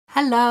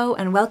Hello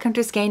and welcome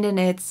to Skeindeer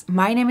Knits.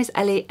 My name is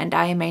Ellie and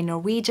I am a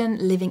Norwegian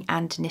living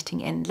and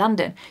knitting in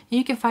London.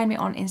 You can find me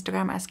on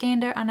Instagram as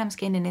Skeindeer and I'm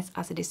Skeindeer Knits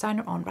as a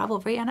designer on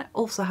Ravelry, and I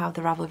also have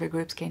the Ravelry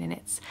group Skeindeer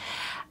Knits.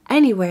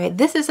 Anyway,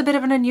 this is a bit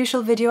of an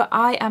unusual video.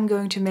 I am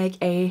going to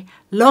make a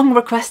long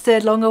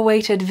requested, long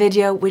awaited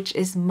video, which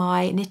is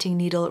my knitting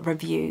needle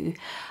review.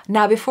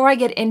 Now, before I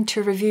get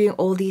into reviewing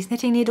all these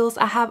knitting needles,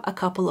 I have a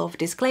couple of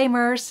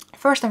disclaimers.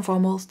 First and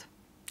foremost,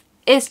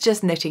 it's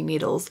just knitting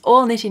needles.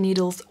 All knitting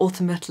needles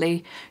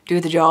ultimately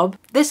do the job.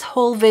 This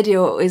whole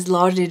video is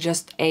largely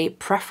just a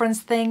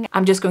preference thing.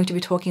 I'm just going to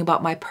be talking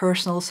about my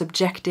personal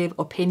subjective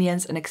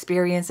opinions and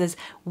experiences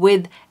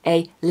with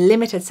a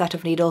limited set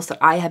of needles that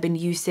I have been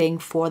using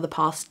for the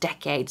past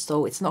decade.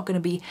 So it's not going to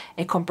be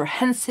a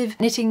comprehensive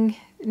knitting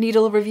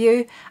needle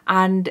review,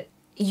 and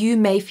you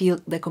may feel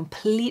the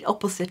complete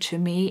opposite to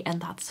me,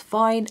 and that's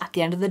fine. At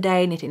the end of the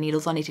day, knitting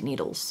needles are knitting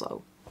needles,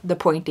 so the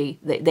pointy,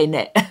 they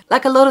knit.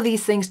 Like, a lot of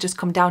these things just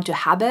come down to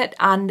habit,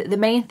 and the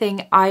main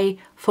thing I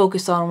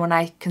focus on when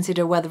I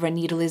consider whether a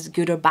needle is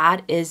good or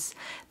bad is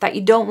that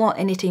you don't want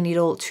a knitting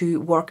needle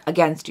to work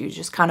against you. You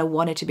just kind of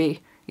want it to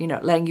be, you know,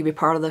 letting you be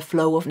part of the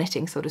flow of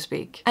knitting, so to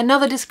speak.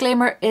 Another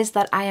disclaimer is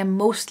that I am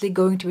mostly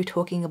going to be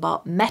talking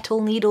about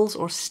metal needles,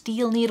 or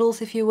steel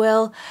needles if you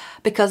will,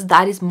 because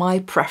that is my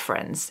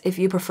preference. If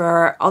you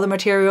prefer other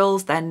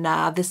materials, then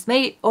this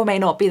may or may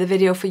not be the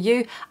video for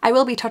you. I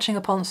will be touching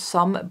upon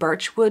some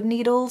birchwood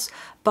needles,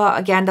 but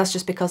again, that's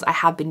just because I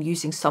have been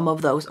using some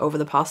of those over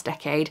the past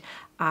decade.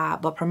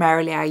 But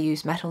primarily I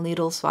use metal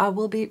needles, so I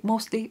will be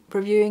mostly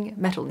reviewing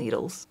metal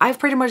needles. I've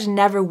pretty much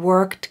never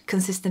worked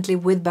consistently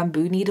with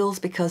bamboo needles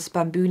because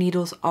bamboo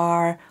needles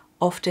are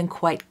often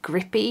quite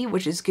grippy,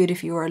 which is good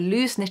if you're a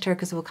loose knitter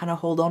because it will kind of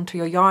hold on to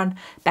your yarn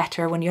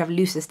better when you have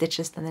looser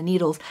stitches than the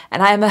needles.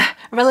 And I am a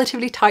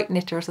relatively tight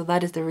knitter, so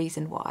that is the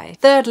reason why.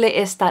 Thirdly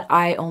is that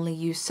I only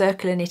use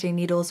circular knitting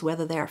needles,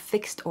 whether they are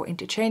fixed or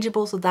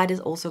interchangeable, so that is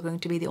also going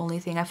to be the only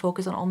thing I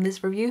focus on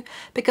this review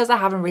because I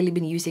haven't really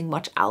been using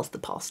much else the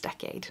past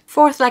decade.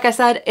 Fourth, like I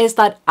said, is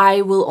that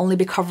I will only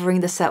be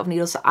covering the set of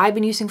needles that I've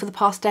been using for the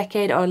past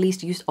decade, or at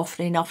least used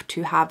often enough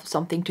to have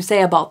something to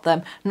say about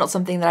them, not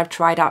something that I've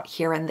tried out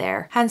here and there.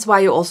 Hence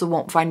why you also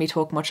won't find me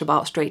talk much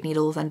about straight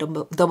needles and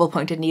double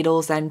pointed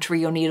needles and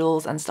trio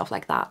needles and stuff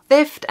like that.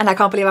 Fifth, and I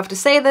can't believe I have to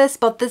say this,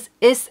 but this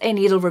is a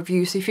needle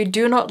review, so if you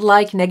do not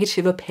like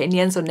negative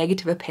opinions or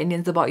negative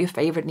opinions about your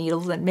favorite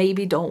needles, then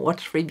maybe don't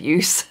watch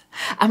reviews.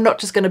 I'm not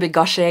just going to be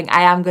gushing,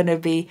 I am going to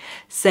be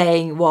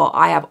saying what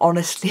I have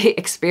honestly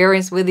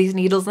experienced with these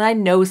needles, and I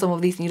know some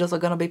of these needles are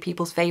going to be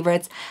people's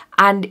favorites,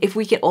 and if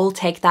we can all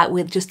take that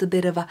with just a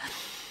bit of a,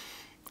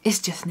 it's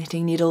just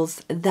knitting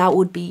needles, that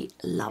would be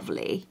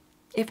lovely.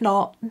 If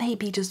not,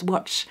 maybe just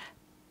watch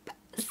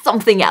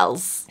something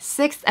else.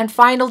 Sixth and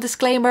final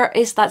disclaimer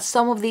is that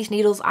some of these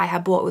needles I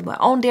have bought with my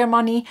own dear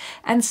money,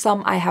 and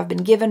some I have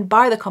been given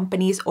by the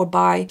companies or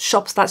by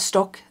shops that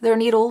stock their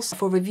needles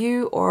for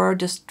review or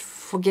just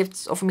for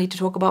gifts or for me to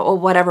talk about, or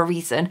whatever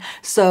reason.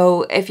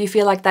 So if you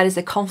feel like that is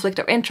a conflict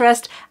of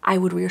interest, I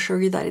would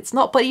reassure you that it's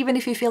not. But even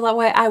if you feel that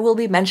way, I will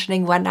be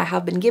mentioning when I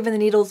have been given the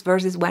needles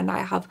versus when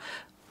I have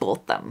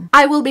bought them.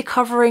 I will be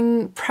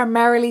covering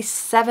primarily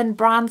 7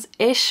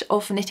 brands-ish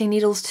of knitting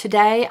needles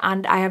today,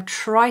 and I have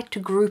tried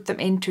to group them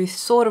into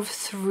sort of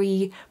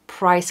 3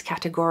 price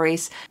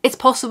categories. It's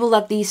possible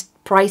that these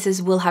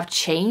prices will have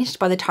changed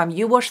by the time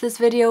you watch this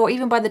video, or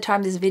even by the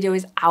time this video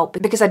is out,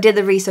 because I did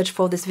the research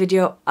for this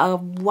video a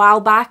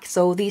while back,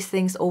 so these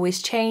things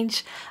always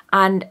change.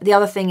 And the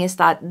other thing is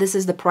that this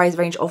is the price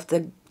range of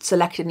the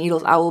selected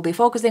needles I will be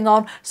focusing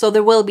on, so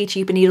there will be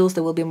cheaper needles,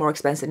 there will be more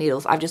expensive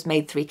needles. I've just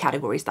made 3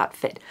 categories that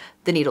fit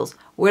the needles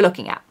we're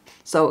looking at.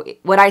 So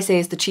what I say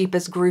is the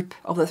cheapest group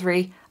of the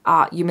 3,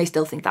 you may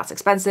still think that's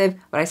expensive.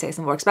 What I say is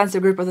the more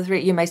expensive group of the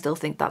 3, you may still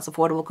think that's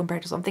affordable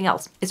compared to something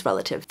else. It's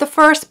relative. The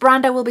first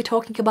brand I will be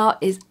talking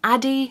about is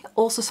Addi,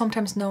 also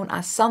sometimes known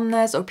as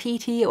Sandnes or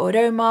PT or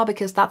Rauma,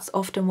 because that's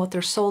often what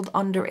they're sold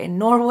under in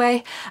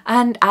Norway.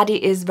 And Addi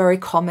is very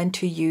common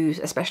to use,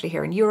 especially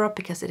here in Europe,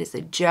 because it is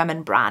a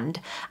German brand.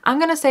 I'm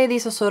gonna say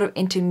these are sort of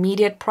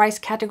intermediate price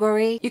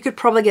category. You could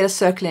probably get a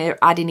circular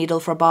Addi needle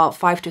for about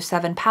 £5 to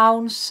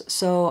 £7,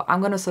 so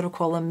I'm gonna sort of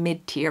call them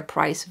mid-tier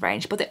price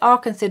range, but they are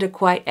considered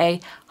quite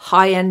a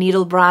high-end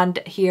needle brand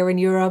here in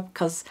Europe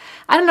because,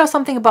 I don't know,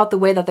 something about the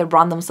way that they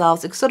brand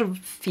themselves, it sort of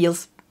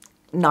feels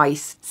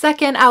nice.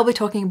 Second, I'll be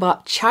talking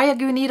about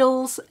ChiaoGoo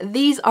needles.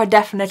 These are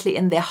definitely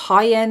in the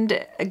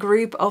high-end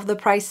group of the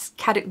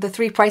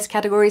 3 price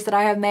categories that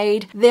I have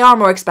made. They are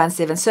more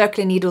expensive, and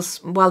circular needles,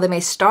 while they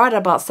may start at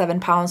about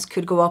 £7,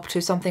 could go up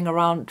to something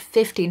around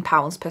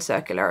 £15 per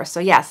circular. So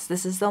yes,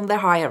 this is on the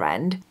higher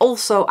end.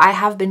 Also, I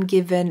have been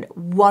given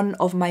one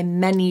of my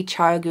many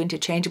ChiaoGoo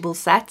interchangeable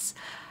sets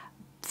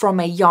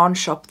from a yarn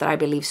shop that I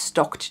believe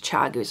stocked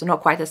ChiaoGoo. So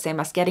not quite the same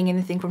as getting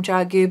anything from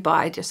ChiaoGoo, but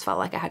I just felt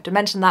like I had to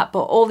mention that.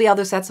 But all the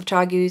other sets of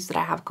ChiaoGoos that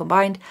I have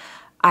combined,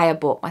 I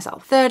bought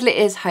myself. Thirdly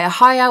is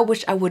HiyaHiya,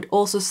 which I would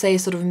also say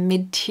sort of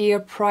mid-tier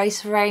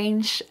price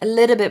range, a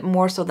little bit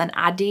more so than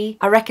Addi.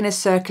 I reckon a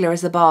circular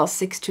is about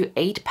 £6 to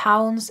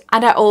 £8.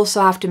 And I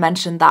also have to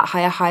mention that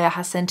HiyaHiya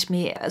has sent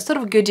me a sort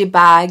of goodie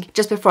bag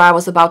just before I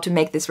was about to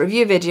make this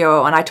review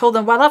video, and I told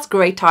them, well, that's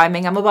great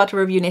timing, I'm about to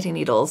review knitting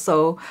needles,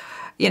 so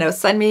you know,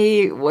 send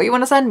me what you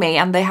want to send me.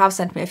 And they have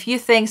sent me a few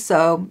things,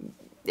 so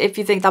if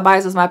you think that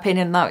biases my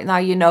opinion, now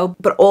you know.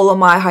 But all of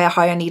my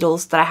HiyaHiya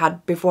needles that I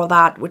had before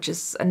that, which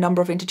is a number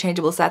of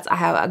interchangeable sets, I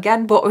have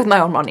again bought with my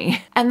own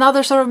money.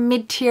 Another sort of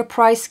mid-tier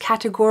price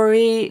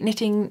category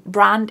knitting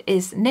brand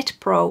is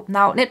KnitPro.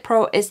 Now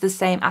KnitPro is the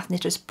same as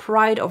Knitter's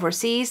Pride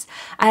overseas.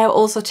 I have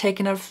also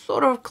taken a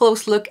sort of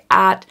close look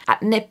at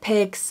Knit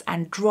Picks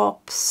and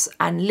Drops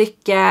and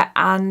Lykke,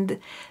 and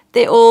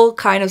they all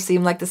kind of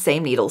seem like the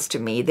same needles to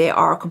me. They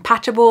are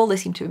compatible, they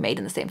seem to be made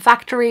in the same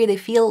factory, they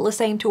feel the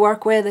same to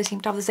work with, they seem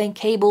to have the same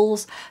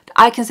cables.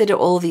 I consider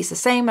all of these the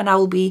same, and I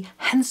will be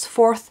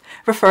henceforth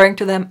referring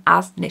to them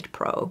as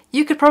KnitPro.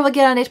 You could probably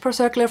get a KnitPro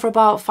circular for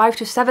about £5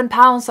 to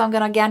 £7, so I'm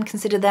gonna again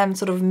consider them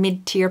sort of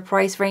mid-tier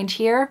price range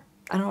here.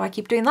 I don't know why I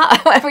keep doing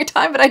that every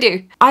time, but I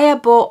do. I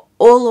have bought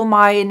all of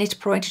my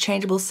KnitPro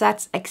interchangeable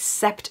sets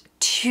except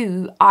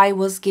 2. I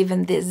was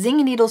given the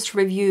Zing needles to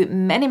review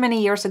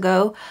many years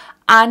ago,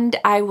 and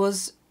I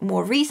was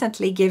more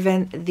recently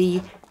given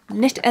the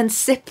Knit and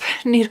Sip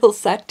needle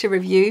set to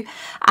review,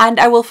 and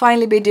I will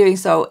finally be doing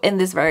so in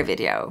this very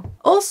video.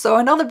 Also,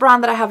 another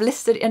brand that I have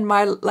listed in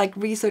my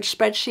research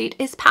spreadsheet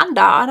is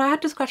Panda, and I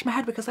had to scratch my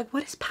head because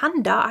what is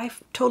Panda? I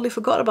totally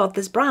forgot about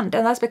this brand,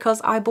 and that's because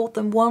I bought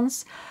them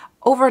once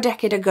over a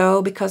decade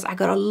ago because I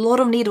got a lot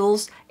of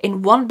needles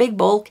in one big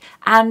bulk,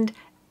 and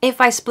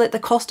if I split the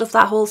cost of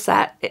that whole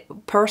set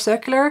per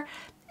circular,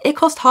 it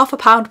cost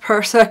 £0.50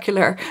 per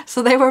circular,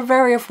 so they were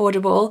very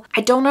affordable. I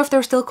don't know if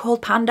they're still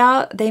called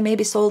Panda. They may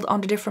be sold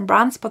under different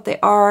brands, but they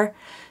are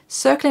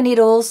circular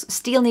needles,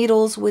 steel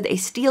needles with a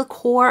steel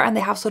core, and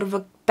they have sort of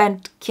a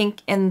bent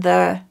kink in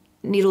the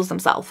needles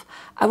themselves.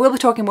 I will be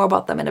talking more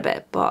about them in a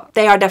bit, but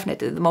they are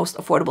definitely the most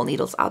affordable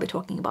needles I'll be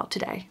talking about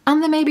today.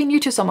 And they may be new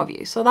to some of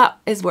you, so that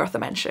is worth a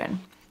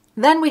mention.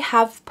 Then we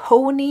have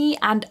pony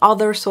and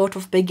other sort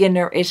of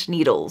beginner-ish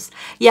needles.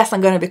 Yes, I'm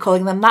going to be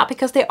calling them that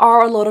because they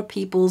are a lot of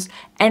people's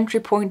entry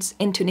points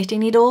into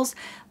knitting needles.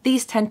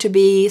 These tend to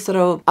be sort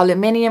of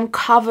aluminium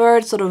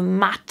covered, sort of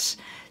matte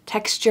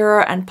texture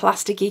and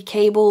plasticky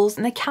cables,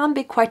 and they can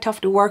be quite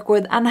tough to work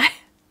with, and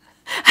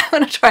I'm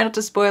going to try not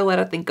to spoil what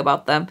I think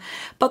about them,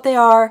 but they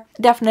are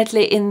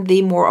definitely in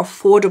the more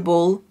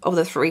affordable of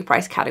the 3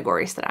 price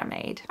categories that I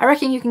made. I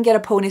reckon you can get a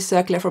pony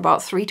circular for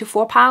about £3 to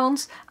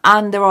 £4,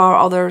 and there are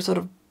other sort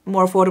of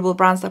more affordable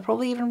brands that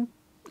probably even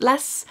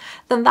less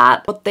than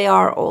that, but they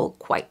are all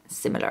quite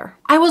similar.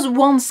 I was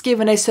once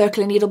given a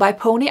circular needle by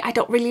Pony. I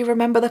don't really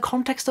remember the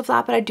context of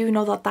that, but I do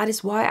know that that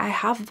is why I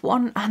have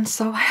one, and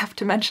so I have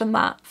to mention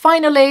that.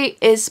 Finally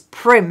is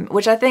Prim,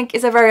 which I think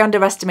is a very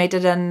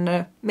underestimated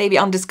and maybe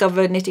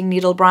undiscovered knitting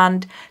needle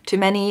brand to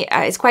many.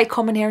 It's quite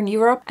common here in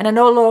Europe, and I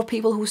know a lot of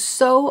people who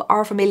sew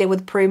are familiar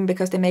with Prim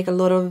because they make a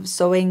lot of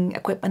sewing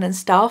equipment and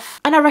stuff.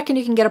 And I reckon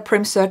you can get a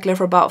Prim circular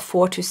for about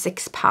 £4 to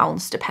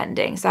 £6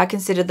 depending, so I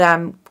consider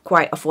them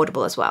quite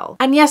affordable as well.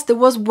 And yes, there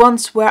was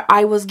once where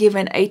I was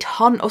given a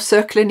ton of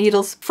circular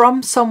needles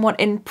from someone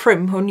in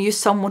Prim who knew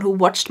someone who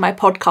watched my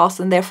podcast,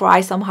 and therefore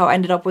I somehow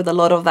ended up with a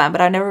lot of them,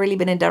 but I've never really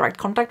been in direct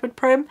contact with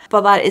Prim,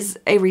 but that is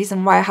a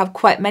reason why I have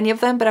quite many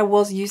of them, but I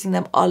was using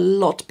them a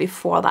lot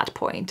before that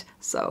point,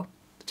 so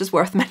just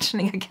worth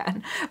mentioning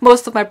again.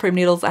 Most of my Prim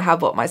needles I have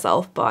bought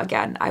myself, but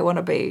again, I want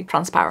to be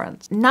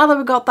transparent. Now that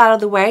we got that out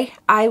of the way,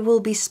 I will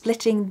be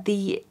splitting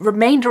the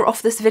remainder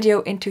of this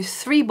video into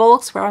 3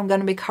 bulks where I'm going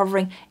to be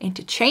covering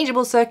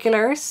interchangeable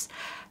circulars,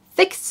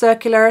 fixed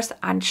circulars,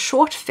 and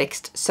short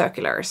fixed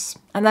circulars.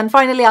 And then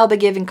finally I'll be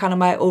giving kind of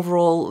my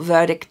overall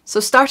verdict. So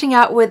starting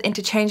out with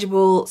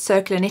interchangeable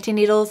circular knitting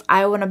needles,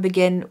 I want to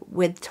begin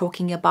with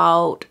talking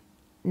about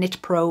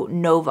KnitPro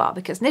Nova,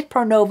 because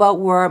KnitPro Nova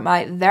were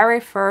my very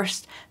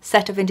first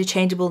set of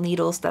interchangeable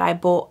needles that I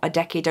bought a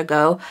decade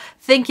ago,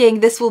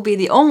 thinking this will be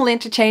the only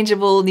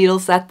interchangeable needle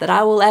set that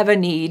I will ever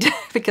need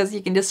because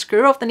you can just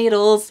screw off the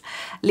needles,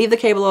 leave the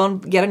cable on,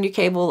 get a new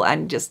cable,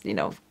 and just, you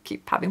know,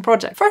 keep having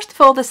projects. First of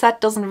all, the set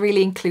doesn't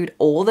really include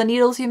all the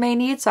needles you may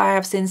need, so I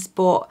have since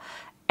bought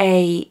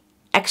a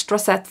extra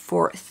set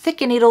for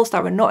thicker needles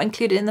that were not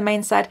included in the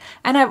main set,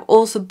 and I've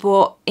also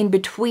bought in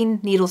between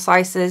needle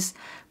sizes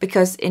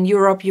because in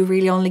Europe you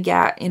really only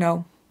get, you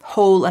know,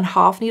 whole and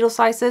half needle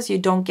sizes. You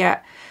don't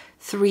get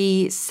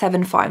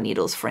 375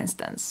 needles, for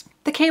instance.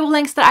 The cable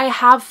lengths that I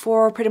have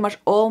for pretty much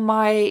all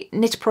my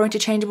KnitPro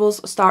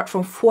interchangeables start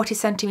from 40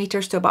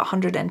 centimeters to about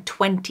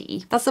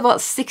 120. That's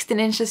about 16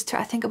 inches to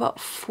I think about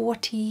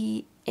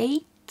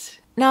 48.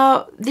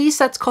 Now, these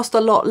sets cost a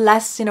lot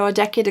less, you know, a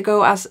decade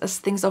ago, as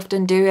things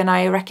often do, and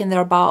I reckon they're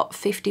about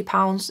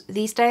 £50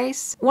 these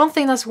days. One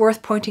thing that's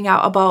worth pointing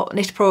out about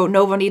KnitPro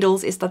Nova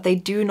needles is that they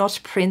do not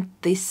print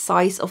the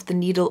size of the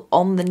needle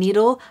on the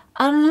needle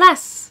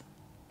unless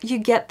you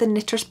get the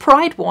Knitter's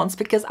Pride ones,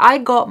 because I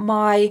got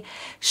my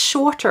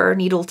shorter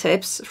needle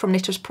tips from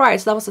Knitter's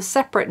Pride. So that was a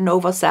separate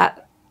Nova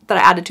set that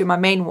I added to my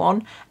main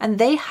one, and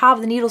they have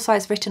the needle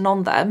size written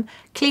on them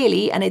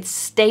clearly, and it's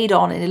stayed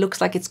on, and it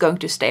looks like it's going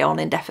to stay on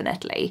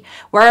indefinitely.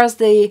 Whereas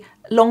the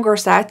longer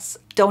sets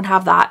don't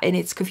have that, and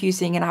it's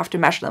confusing, and I have to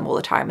measure them all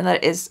the time, and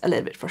that is a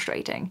little bit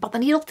frustrating. But the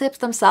needle tips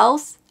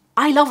themselves,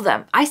 I love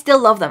them. I still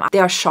love them. They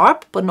are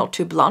sharp, but not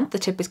too blunt. The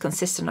tip is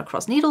consistent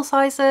across needle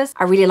sizes.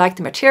 I really like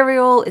the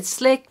material. It's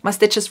slick. My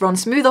stitches run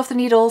smooth off the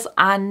needles,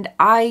 and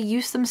I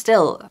use them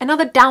still.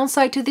 Another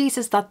downside to these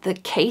is that the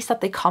case that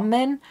they come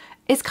in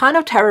is kind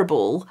of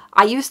terrible.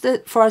 I used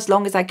it for as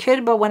long as I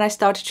could, but when I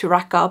started to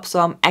rack up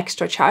some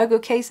extra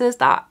ChiaoGoo cases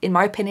that, in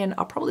my opinion,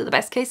 are probably the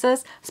best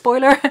cases,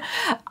 spoiler,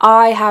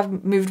 I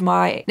have moved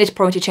my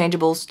KnitPro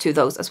interchangeables to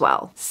those as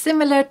well.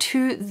 Similar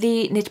to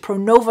the KnitPro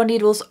Nova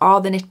needles are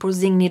the KnitPro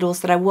Zing needles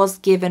that I was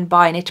given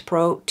by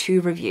KnitPro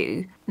to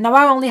review. Now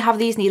I only have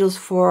these needles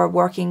for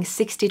working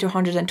 60 to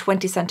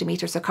 120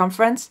 centimeters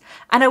circumference,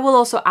 and I will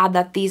also add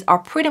that these are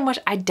pretty much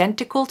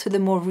identical to the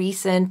more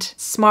recent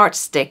Smart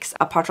Sticks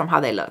apart from how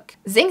they look.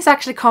 Zings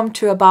actually come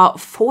to about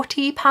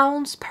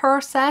 £40 per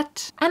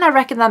set, and I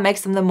reckon that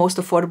makes them the most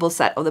affordable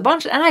set of the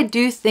bunch, and I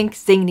do think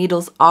Zing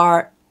needles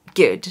are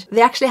good.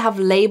 They actually have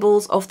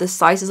labels of the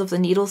sizes of the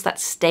needles that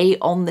stay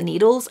on the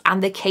needles,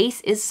 and the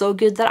case is so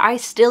good that I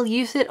still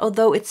use it,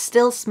 although it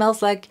still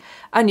smells like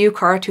a new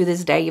car to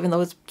this day, even though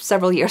it's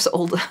several years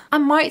old. I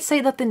might say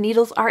that the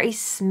needles are a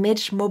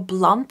smidge more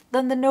blunt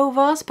than the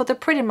Novas, but they're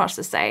pretty much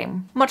the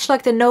same. Much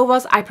like the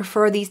Novas, I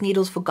prefer these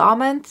needles for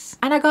garments,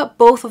 and I got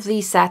both of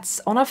these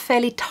sets on a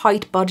fairly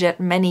tight budget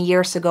many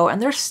years ago,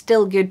 and they're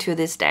still good to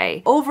this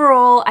day.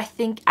 Overall, I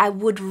think I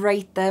would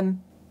rate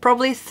them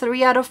probably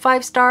 3 out of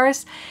 5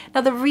 stars.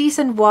 Now the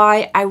reason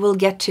why I will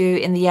get to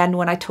in the end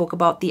when I talk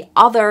about the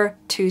other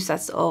 2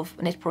 sets of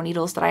KnitPro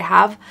needles that I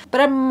have,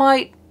 but I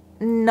might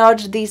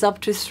nudge these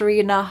up to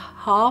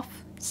 3.5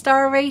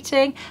 star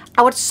rating.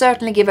 I would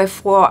certainly give a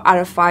 4 out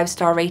of 5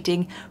 star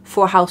rating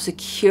for how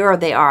secure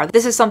they are.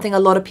 This is something a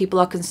lot of people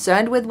are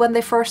concerned with when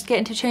they first get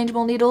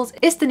interchangeable needles.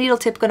 Is the needle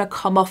tip going to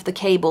come off the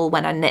cable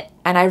when I knit?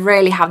 And I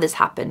rarely have this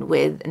happen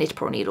with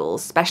KnitPro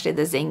needles, especially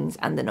the Zings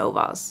and the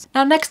Novas.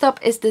 Now next up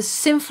is the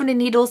Symphony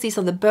needles. These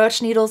are the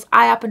birch needles.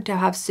 I happen to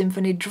have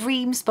Symphony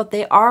Dreams, but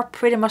they are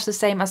pretty much the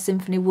same as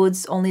Symphony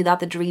Woods, only that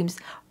the Dreams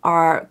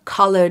are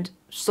colored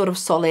sort of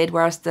solid,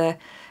 whereas the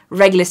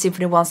regular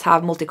Symphony ones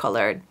have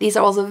multicolored. These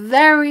are also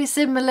very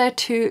similar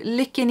to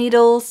Lykke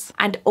needles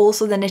and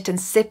also the Knit and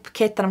Zip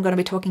kit that I'm going to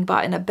be talking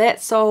about in a bit,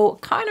 so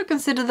kind of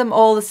consider them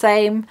all the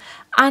same,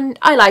 and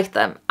I like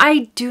them.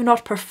 I do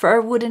not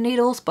prefer wooden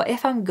needles, but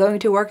if I'm going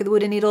to work with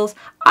wooden needles,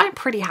 I'm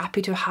pretty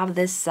happy to have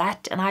this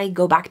set, and I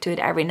go back to it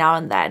every now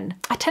and then.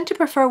 I tend to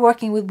prefer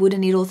working with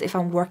wooden needles if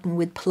I'm working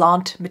with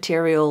plant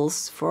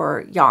materials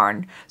for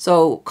yarn,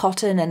 so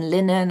cotton and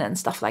linen and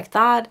stuff like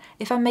that.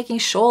 If I'm making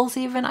shawls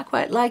even, I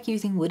quite like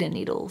using wooden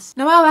needles.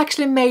 Now I've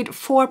actually made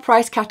 4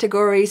 price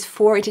categories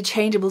for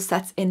interchangeable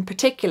sets in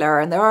particular,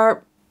 and there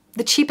are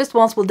the cheapest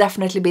ones will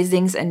definitely be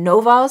Zings and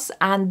Novas,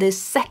 and the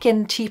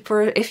second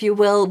cheaper, if you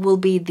will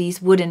be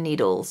these wooden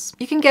needles.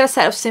 You can get a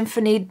set of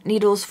Symphony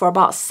needles for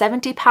about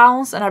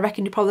 £70, and I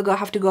reckon you probably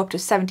have to go up to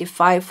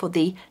 75 for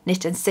the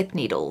Knit and Zip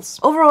needles.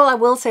 Overall, I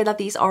will say that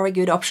these are a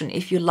good option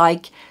if you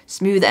like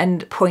smooth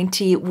and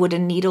pointy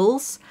wooden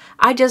needles.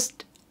 I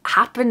just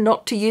happen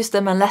not to use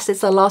them unless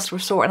it's a last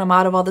resort and I'm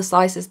out of other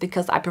sizes,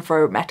 because I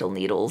prefer metal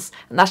needles,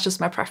 and that's just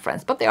my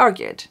preference, but they are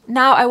good.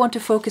 Now I want to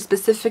focus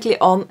specifically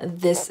on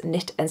this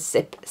Knit and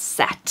Zip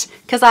set,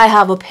 because I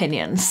have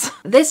opinions.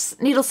 This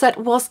needle set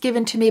was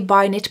given to me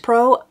by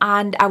KnitPro,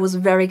 and I was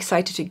very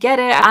excited to get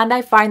it, and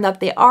I find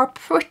that they are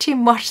pretty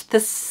much the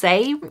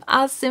same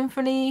as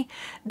Symphony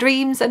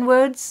Dreams and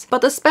Woods,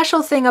 but the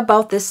special thing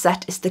about this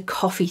set is the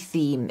coffee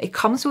theme. It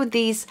comes with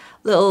these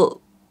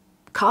little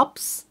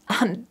cups,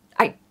 and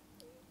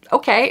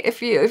okay,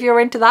 if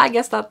you're into that, I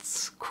guess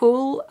that's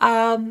cool.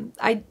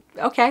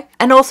 Okay.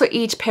 And also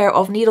each pair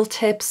of needle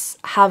tips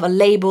have a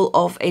label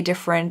of a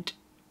different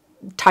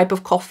type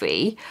of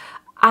coffee,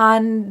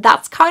 and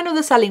that's kind of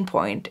the selling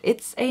point.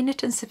 It's a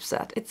knit and zip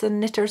set. It's a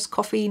knitter's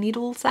coffee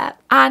needle set,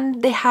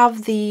 and they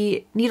have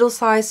the needle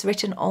size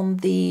written on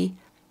the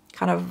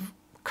kind of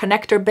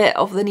connector bit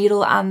of the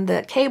needle and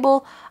the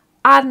cable,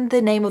 and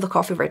the name of the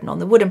coffee written on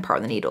the wooden part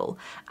of the needle.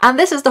 And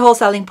this is the whole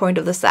selling point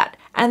of the set.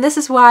 And this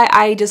is why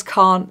I just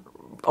can't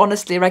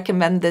honestly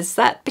recommend this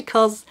set,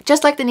 because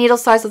just like the needle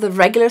size of the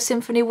regular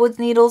Symphony Wood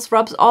needles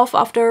rubs off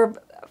after a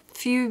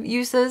few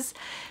uses,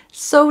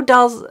 so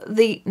does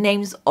the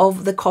names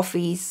of the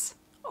coffees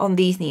on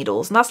these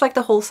needles. And that's like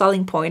the whole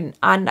selling point.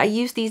 And I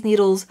used these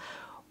needles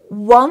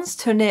once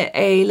to knit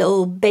a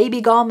little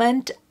baby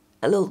garment,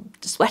 a little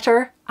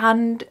sweater,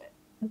 and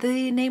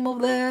the name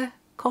of the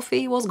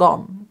coffee was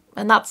gone.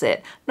 And that's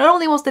it. Not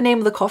only was the name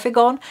of the coffee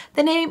gone,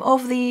 the name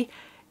of the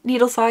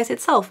needle size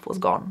itself was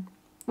gone,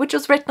 which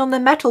was written on the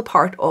metal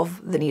part of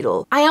the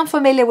needle. I am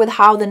familiar with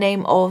how the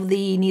name of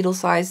the needle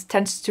size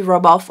tends to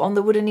rub off on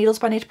the wooden needles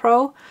by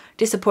KnitPro,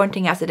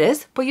 disappointing as it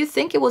is, but you'd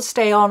think it would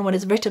stay on when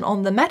it's written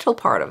on the metal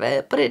part of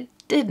it, but it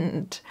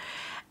didn't.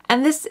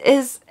 And this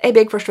is a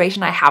big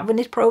frustration I have with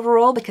KnitPro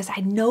overall, because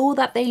I know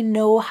that they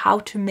know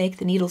how to make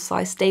the needle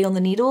size stay on the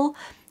needle,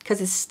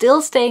 because it's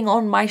still staying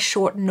on my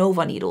short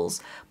Nova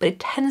needles, but it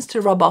tends to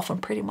rub off on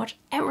pretty much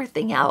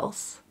everything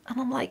else.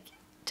 And I'm like,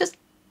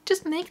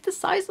 just make the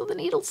size of the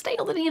needle stay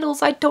on the needle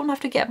so I don't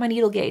have to get my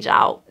needle gauge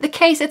out. The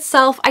case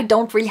itself, I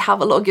don't really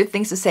have a lot of good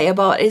things to say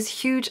about.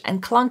 It's huge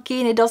and clunky,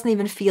 and it doesn't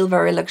even feel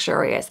very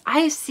luxurious.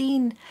 I've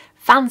seen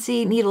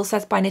fancy needle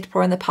sets by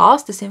KnitPro in the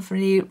past. The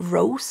Symphony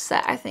Rose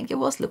set, I think it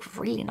was, looked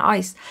really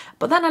nice.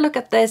 But then I look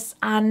at this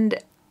and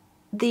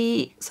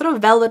the sort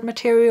of velvet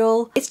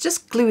material, it's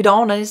just glued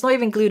on, and it's not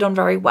even glued on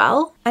very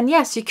well. And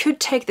yes, you could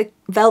take the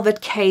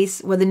velvet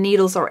case where the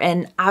needles are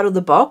in out of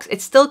the box.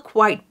 It's still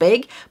quite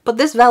big, but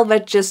this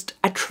velvet just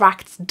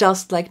attracts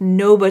dust like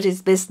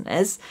nobody's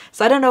business.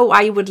 So I don't know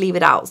why you would leave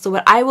it out. So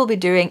what I will be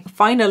doing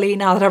finally,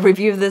 now that I've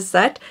reviewed this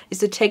set, is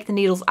to take the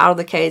needles out of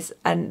the case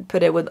and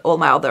put it with all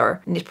my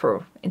other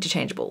KnitPro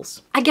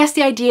interchangeables. I guess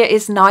the idea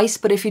is nice,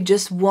 but if you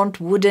just want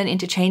wooden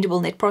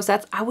interchangeable KnitPro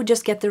sets, I would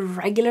just get the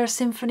regular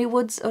Symphony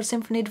Woods or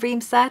Symphony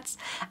Dream sets.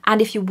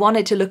 And if you want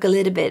it to look a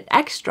little bit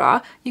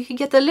extra, you can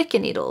get the Licker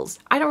needles.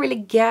 I don't really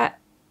get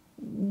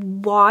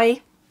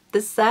why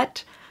this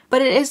set,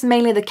 but it is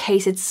mainly the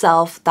case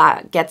itself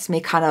that gets me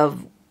kind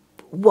of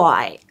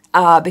why.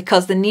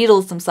 Because the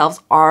needles themselves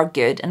are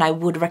good, and I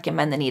would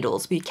recommend the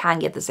needles, but you can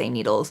get the same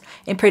needles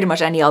in pretty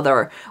much any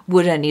other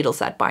wooden needle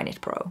set by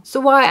KnitPro. So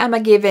why am I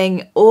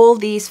giving all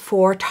these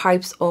 4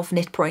 types of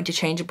KnitPro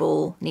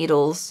interchangeable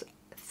needles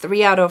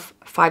 3 out of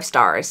 5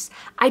 stars?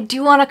 I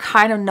do want to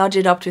kind of nudge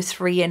it up to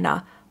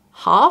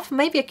 3.5.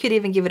 Maybe I could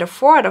even give it a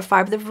 4 out of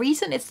 5. The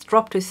reason it's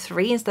dropped to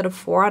 3 instead of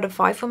 4 out of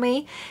 5 for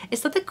me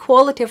is that the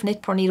quality of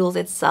KnitPro needles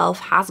itself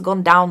has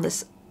gone down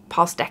this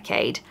past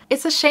decade.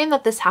 It's a shame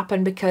that this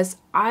happened, because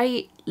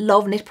I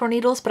love KnitPro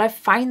needles, but I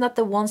find that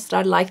the ones that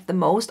I like the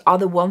most are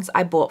the ones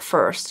I bought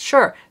first.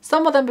 Sure,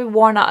 some of them be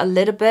worn out a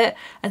little bit,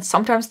 and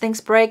sometimes things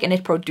break, and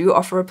KnitPro do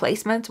offer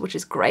replacements, which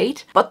is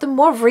great. But the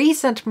more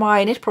recent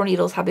my KnitPro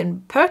needles have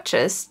been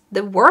purchased,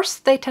 the worse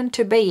they tend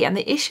to be, and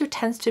the issue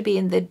tends to be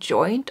in the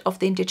joint of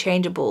the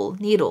interchangeable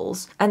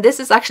needles. And this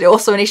is actually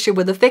also an issue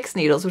with the fixed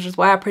needles, which is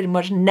why I pretty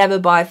much never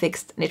buy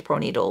fixed KnitPro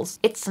needles.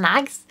 It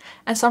snags,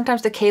 and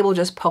sometimes the cable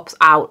just pops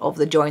out of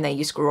the joint that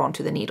you screw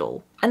onto the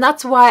needle. And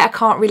that's why I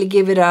can't really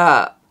give it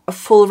a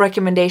full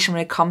recommendation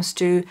when it comes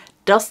to,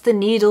 does the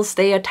needle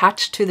stay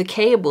attached to the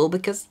cable?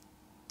 Because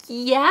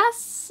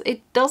yes,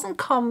 it doesn't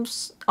come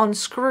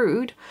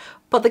unscrewed,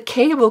 but the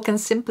cable can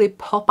simply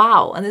pop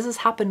out, and this has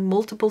happened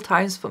multiple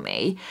times for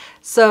me.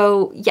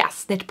 So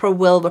yes, KnitPro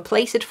will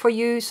replace it for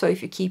you. So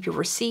if you keep your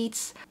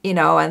receipts, you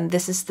know, and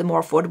this is the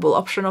more affordable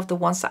option of the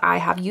ones that I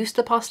have used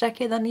the past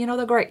decade, then you know,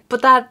 they're great.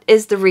 But that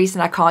is the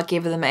reason I can't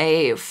give them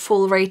a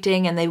full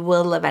rating, and they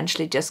will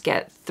eventually just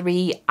get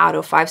 3 out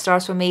of 5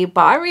 stars for me.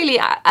 But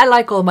I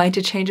like all my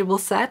interchangeable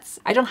sets.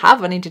 I don't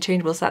have an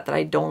interchangeable set that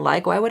I don't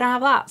like. Why would I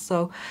have that?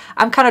 So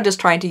I'm kind of just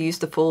trying to use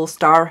the full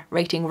star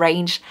rating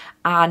range,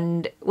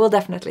 and we'll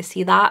definitely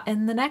see that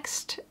in the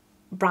next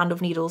brand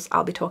of needles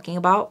I'll be talking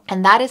about,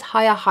 and that is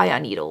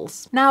HiyaHiya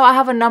needles. Now I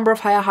have a number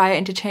of HiyaHiya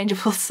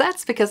interchangeable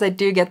sets, because I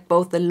do get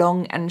both the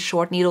long and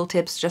short needle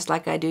tips, just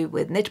like I do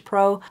with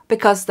KnitPro,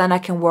 because then I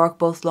can work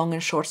both long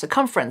and short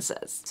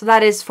circumferences. So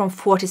that is from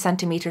 40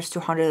 centimeters to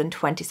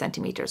 120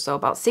 centimeters, so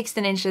about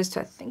 16 inches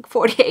to I think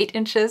 48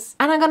 inches.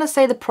 And I'm gonna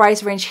say the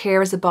price range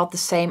here is about the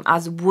same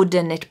as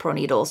wooden KnitPro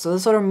needles, so the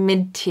sort of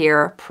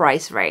mid-tier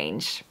price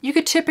range. You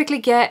could typically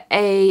get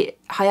a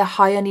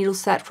HiyaHiya needle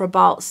set for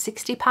about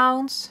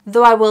 £60,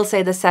 though I will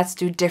say the sets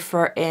do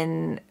differ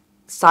in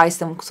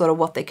size and sort of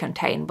what they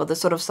contain, but the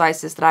sort of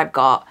sizes that I've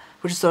got,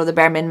 which is sort of the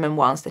bare minimum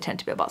ones, they tend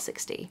to be about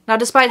 60. Now,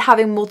 despite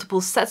having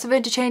multiple sets of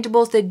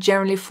interchangeables, they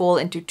generally fall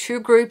into 2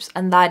 groups,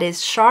 and that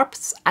is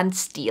sharps and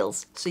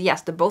steels. So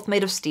yes, they're both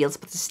made of steels,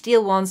 but the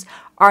steel ones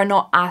are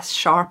not as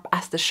sharp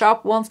as the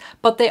sharp ones,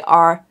 but they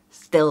are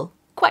still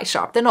quite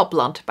sharp. They're not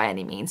blunt by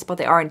any means, but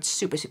they aren't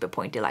super, super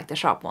pointy like the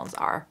sharp ones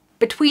are.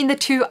 Between the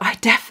two, I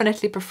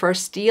definitely prefer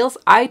steels.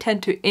 I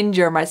tend to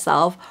injure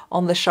myself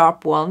on the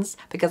sharp ones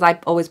because I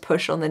always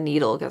push on the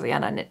needle, because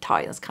again, I knit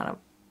tie, that's kind of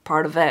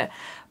part of it.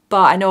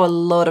 But I know a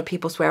lot of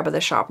people swear by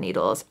the sharp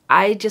needles.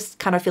 I just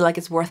kind of feel like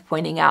it's worth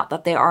pointing out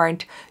that they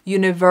aren't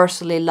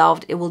universally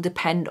loved. It will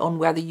depend on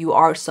whether you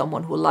are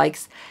someone who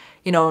likes,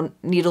 you know,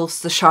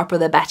 needles the sharper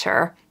the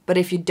better. But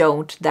if you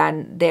don't,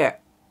 then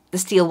the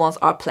steel ones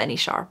are plenty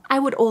sharp. I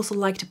would also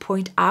like to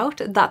point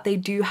out that they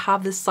do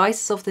have the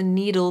sizes of the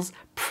needles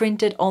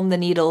printed on the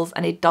needles,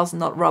 and it does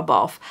not rub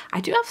off.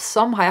 I do have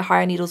some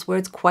HiyaHiya needles where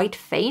it's quite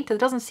faint. It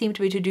doesn't seem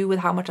to be to do with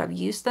how much I've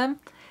used them.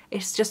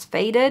 It's just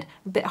faded,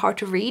 a bit hard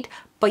to read.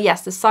 But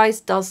yes, the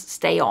size does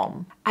stay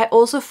on. I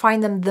also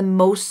find them the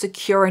most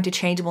secure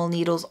interchangeable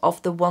needles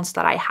of the ones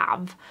that I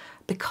have,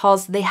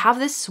 because they have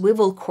this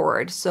swivel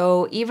cord.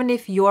 So even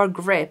if your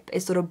grip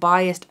is sort of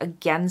biased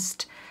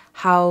against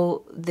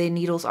how the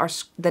needles are,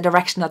 the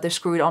direction that they're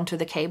screwed onto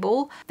the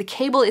cable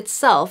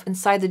itself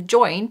inside the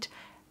joint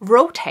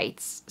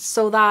rotates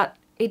so that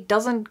it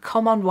doesn't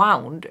come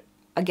unwound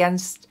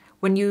against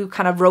when you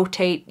kind of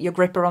rotate your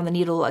grip around the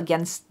needle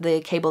against the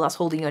cable that's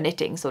holding your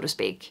knitting, so to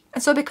speak.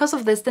 And so because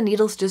of this, the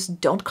needles just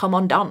don't come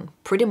undone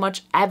pretty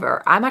much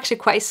ever. I'm actually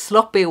quite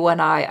sloppy when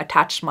I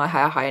attach my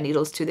HiyaHiya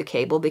needles to the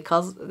cable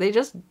because they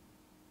just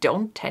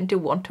don't tend to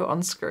want to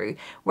unscrew.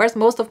 Whereas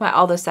most of my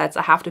other sets,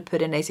 I have to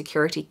put in a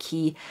security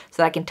key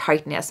so that I can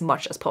tighten it as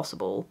much as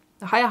possible.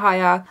 The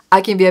HiyaHiya,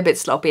 I can be a bit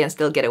sloppy and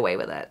still get away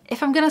with it.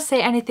 If I'm gonna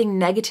say anything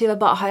negative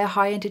about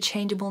HiyaHiya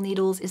interchangeable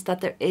needles, is that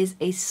there is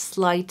a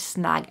slight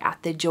snag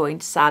at the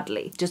joint,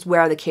 sadly. Just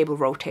where the cable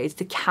rotates,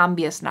 there can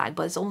be a snag,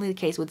 but it's only the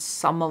case with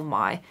some of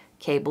my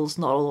cables,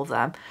 not all of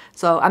them.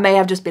 So I may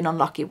have just been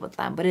unlucky with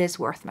them, but it is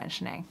worth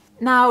mentioning.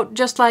 Now,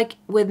 just like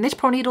with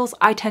KnitPro needles,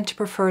 I tend to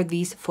prefer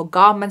these for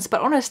garments,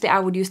 but honestly, I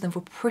would use them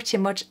for pretty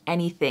much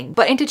anything.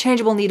 But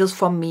interchangeable needles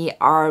for me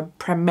are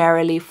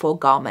primarily for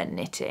garment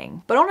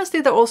knitting. But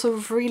honestly, they're also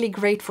really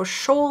great for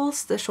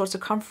shawls. The short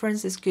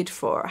circumference is good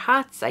for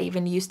hats. I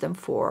even use them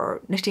for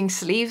knitting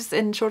sleeves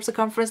in short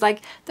circumference.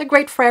 Like, they're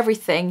great for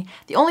everything.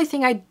 The only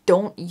thing I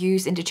don't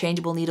use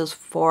interchangeable needles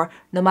for,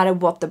 no matter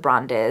what the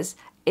brand is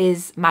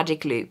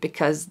magic loop,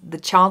 because the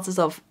chances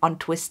of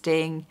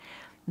untwisting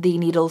the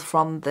needle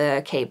from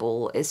the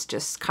cable is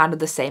just kind of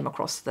the same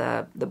across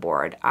the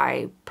board.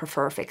 I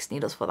prefer fixed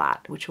needles for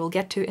that, which we'll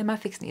get to in my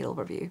fixed needle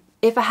review.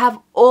 If I have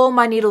all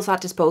my needles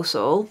at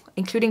disposal,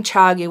 including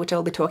ChiaoGoo, which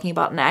I'll be talking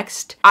about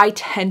next, I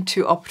tend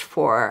to opt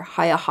for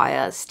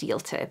HiyaHiya steel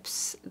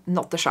tips.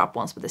 Not the sharp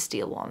ones, but the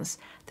steel ones.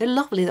 They're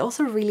lovely. They're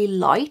also really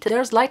light. They're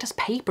as light as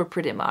paper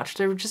pretty much.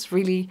 They're just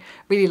really,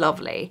 really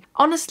lovely.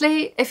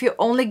 Honestly, if you're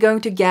only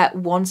going to get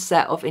one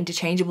set of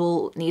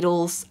interchangeable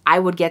needles, I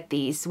would get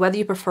these. Whether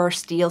you prefer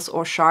steels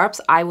or sharps,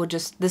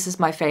 this is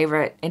my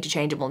favorite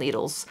interchangeable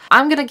needles.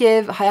 I'm gonna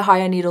give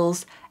HiyaHiya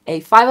needles a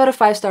 5 out of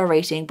 5 star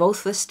rating,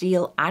 both the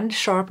steel and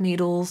sharp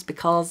needles,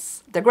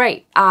 because they're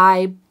great.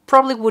 I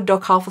probably would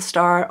dock half a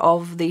star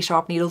of the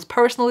sharp needles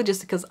personally,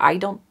 just because I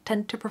don't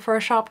tend to prefer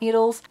sharp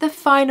needles. The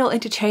final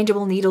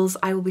interchangeable needles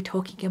I will be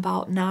talking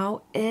about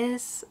now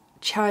is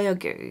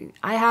ChiaoGoo.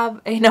 I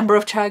have a number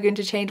of ChiaoGoo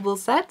interchangeable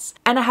sets,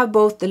 and I have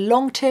both the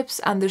long tips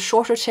and the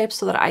shorter tips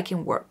so that I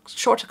can work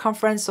short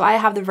circumference. So I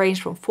have the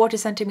range from 40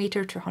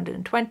 centimeter to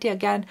 120,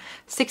 again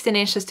 16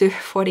 inches to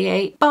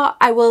 48. But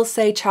I will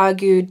say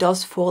ChiaoGoo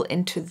does fall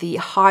into the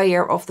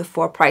higher of the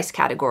 4 price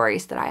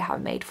categories that I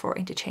have made for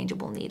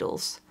interchangeable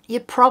needles. You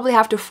probably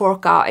have to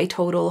fork out a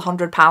total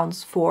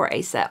 £100 for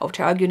a set of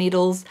ChiaoGoo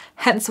needles,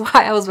 hence why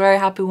I was very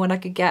happy when I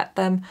could get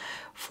them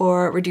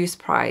for reduced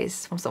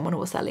price from someone who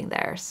was selling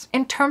theirs.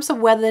 In terms of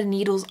whether the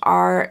needles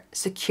are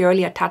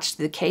securely attached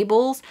to the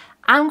cables,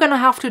 I'm gonna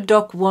have to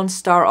dock 1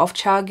 star of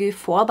ChiaoGoo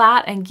for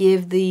that and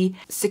give the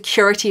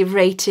security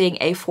rating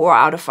a 4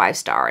 out of 5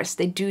 stars.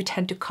 They do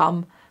tend to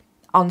come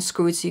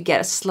unscrewed, so you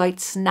get a slight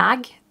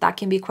snag. That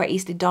can be quite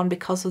easily done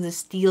because of the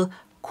steel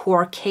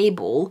core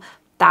cable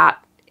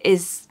that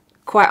is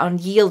quite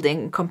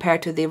unyielding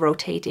compared to the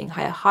rotating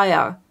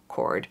HiyaHiya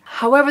cord.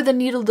 However, the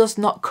needle does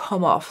not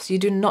come off, so you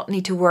do not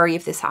need to worry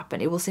if this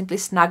happens. It will simply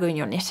snag in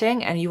your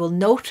knitting and you will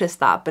notice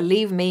that,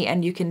 believe me,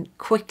 and you can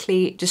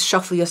quickly just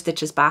shuffle your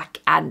stitches back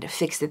and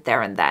fix it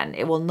there and then.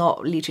 It will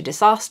not lead to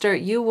disaster.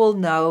 You will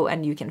know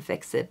and you can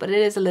fix it, but it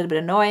is a little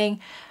bit annoying,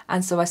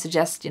 and so I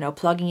suggest,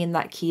 plugging in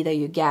that key that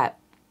you get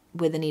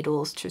with the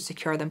needles to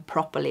secure them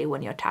properly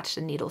when you attach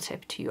the needle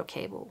tip to your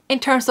cable. In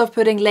terms of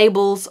putting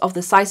labels of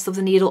the size of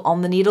the needle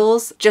on the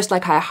needles, just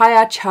like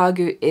HiyaHiya,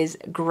 ChiaoGoo is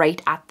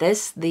great at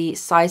this. The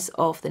size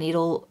of the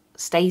needle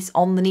stays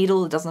on the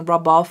needle, it doesn't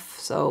rub off,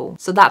 so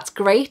that's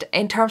great.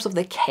 In terms of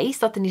the case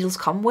that the needles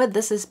come with,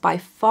 this is by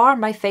far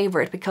my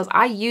favorite because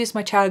I use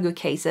my ChiaoGoo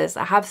cases.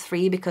 I have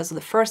 3 because of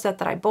the first set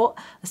that I bought,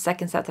 the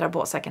second set that I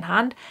bought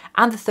secondhand,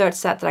 and the third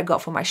set that I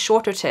got for my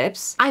shorter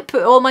tips. I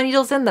put all my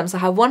needles in them, so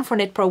I have 1 for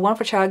KnitPro, 1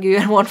 for ChiaoGoo,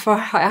 and 1 for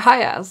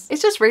HiyaHiya.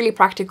 It's just really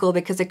practical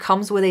because it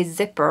comes with a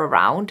zipper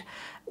around,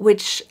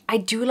 which I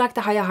do like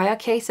the HiyaHiya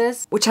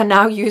cases, which I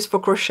now use for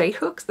crochet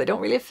hooks. They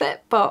don't really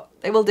fit, but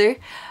they will do.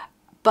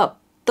 But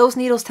those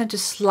needles tend to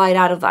slide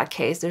out of that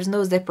case. There's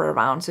no zipper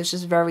around, so it's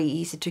just very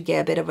easy to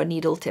get a bit of a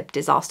needle tip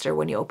disaster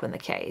when you open the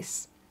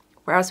case.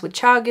 Whereas with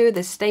ChiaoGoo,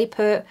 they stay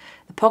put,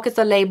 the pockets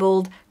are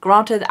labeled.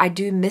 Granted, I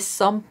do miss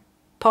some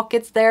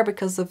pockets there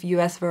because of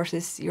US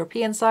versus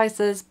European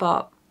sizes,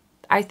 but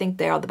I think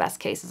they are the best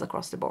cases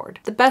across the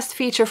board. The best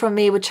feature for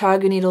me with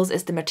ChiaoGoo needles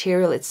is the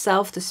material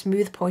itself. The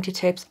smooth pointy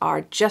tips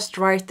are just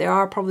right. They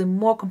are probably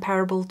more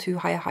comparable to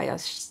HiyaHiya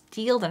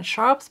steel than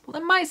sharps, but they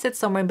might sit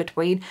somewhere in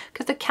between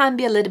because they can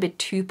be a little bit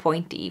too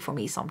pointy for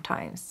me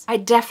sometimes. I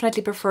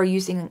definitely prefer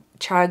using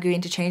ChiaoGoo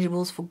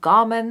interchangeables for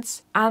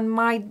garments, and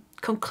my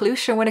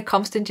conclusion when it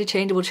comes to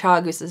interchangeable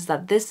ChiaoGoos is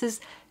that this is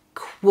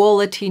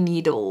quality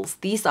needles.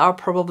 These are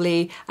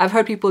probably, I've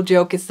heard people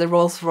joke it's the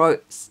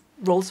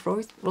Rolls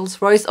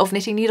Royce of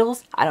knitting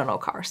needles. I don't know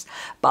cars,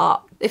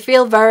 but they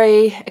feel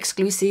very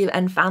exclusive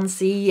and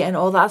fancy and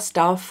all that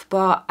stuff.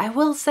 But I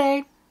will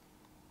say,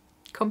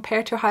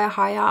 compared to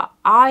HiyaHiya,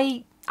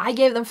 I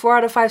gave them 4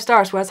 out of 5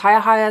 stars, whereas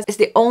HiyaHiya is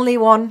the only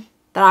one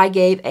that I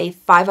gave a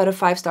 5 out of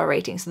 5 star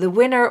rating. So the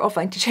winner of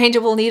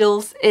interchangeable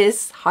needles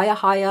is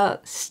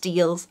HiyaHiya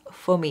steals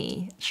for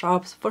me.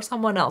 Sharps for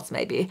someone else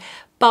maybe.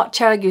 But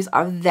ChiaoGoos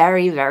are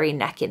very, very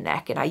neck and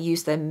neck, and I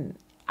use them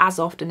as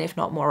often, if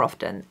not more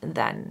often,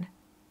 than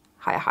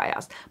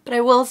HiyaHiya's. But I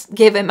will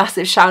give a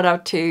massive shout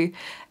out to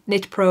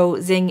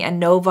KnitPro, Zing and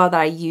Nova that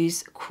I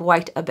use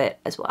quite a bit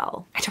as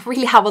well. I don't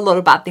really have a lot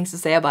of bad things to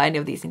say about any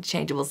of these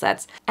interchangeable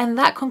sets. And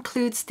that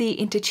concludes the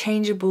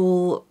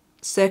interchangeable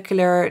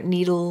circular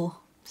needle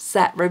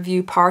set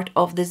review part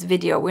of this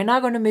video. We're now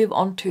going to move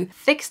on to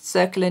fixed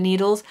circular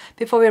needles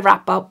before we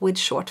wrap up with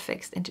short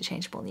fixed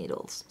interchangeable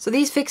needles. So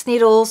these fixed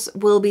needles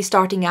will be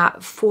starting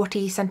at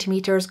 40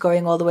 centimeters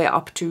going all the way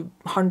up to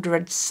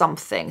 100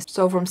 something.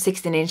 So from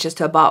 16 inches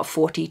to about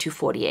 40 to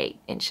 48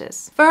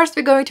 inches. First,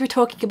 we're going to be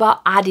talking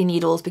about Addi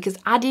needles because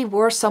Addi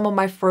were some of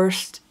my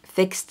first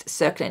fixed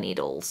circular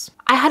needles.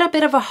 I had a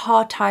bit of a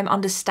hard time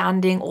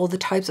understanding all the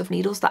types of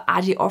needles that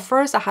Addi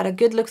offers. I had a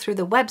good look through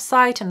the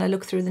website and I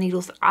looked through the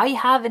needles that I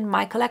have in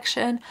my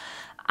collection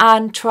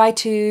and try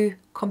to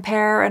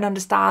compare and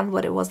understand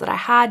what it was that I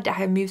had. I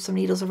have moved some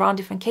needles around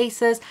different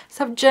cases,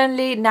 so I've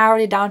generally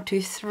narrowed it down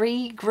to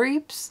 3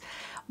 groups.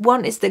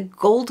 One is the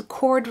gold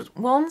cord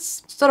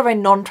ones, sort of a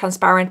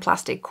non-transparent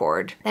plastic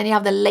cord. Then you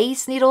have the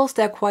lace needles,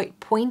 they're quite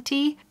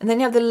pointy. And then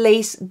you have the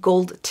lace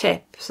gold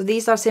tip. So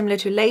these are similar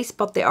to lace,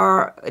 but they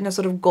are in a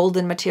sort of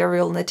golden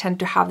material and they tend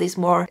to have these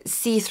more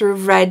see-through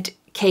red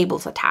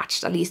cables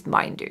attached, at least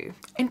mine do.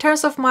 In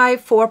terms of my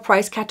 4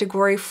 price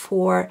category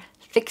for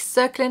fixed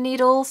circular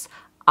needles,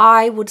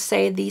 I would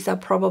say these are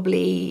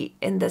probably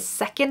in the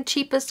second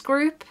cheapest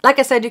group. Like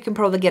I said, you can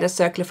probably get a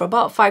circular for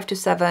about £5 to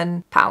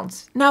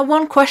 £7. Now,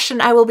 one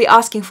question I will be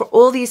asking for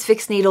all these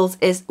fixed needles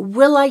is,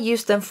 will I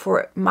use them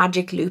for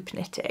magic loop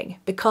knitting?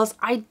 Because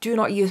I do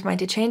not use my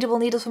interchangeable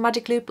needles for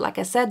magic loop. Like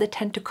I said, they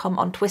tend to come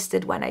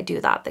untwisted when I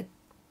do that. The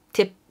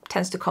tip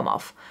tends to come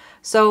off.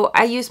 So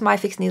I use my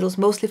fixed needles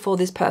mostly for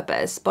this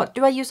purpose, but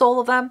do I use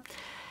all of them?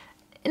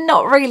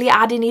 Not really.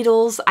 Addi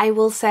needles, I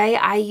will say.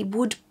 I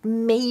would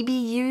maybe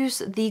use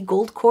the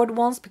gold cord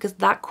ones because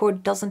that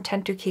cord doesn't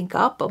tend to kink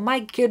up, but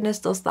my goodness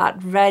does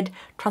that red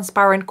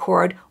transparent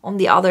cord on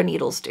the other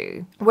needles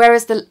do.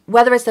 Whereas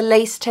whether it's the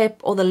lace tip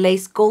or the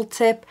lace gold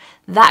tip,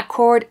 that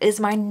cord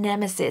is my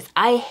nemesis.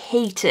 I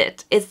hate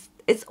it.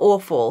 It's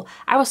awful.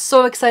 I was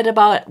so excited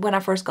about it when I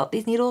first got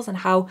these needles and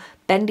how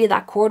bendy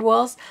that cord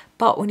was,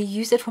 but when you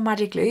use it for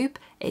magic loop,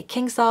 it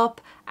kinks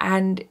up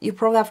and you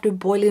probably have to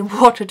boil in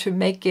water to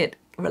make it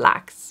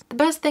relax. The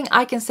best thing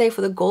I can say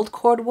for the gold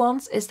cord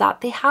ones is that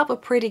they have a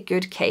pretty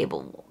good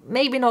cable.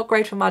 Maybe not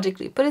great for magic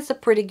loop, but it's a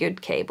pretty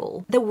good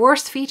cable. The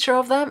worst feature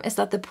of them is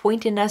that the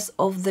pointiness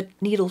of the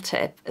needle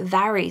tip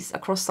varies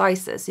across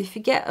sizes. If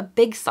you get a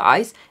big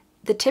size,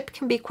 the tip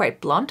can be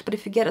quite blunt, but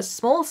if you get a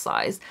small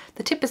size,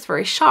 the tip is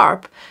very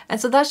sharp. And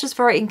so that's just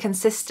very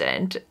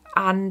inconsistent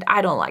and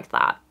I don't like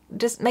that.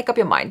 Just make up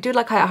your mind. Do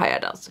like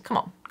HiyaHiya does. Come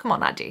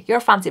on, Addi. You're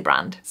a fancy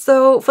brand.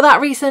 So for that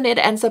reason, it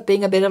ends up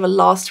being a bit of a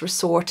last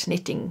resort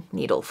knitting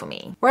needle for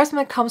me. Whereas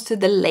when it comes to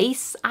the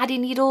lace Addi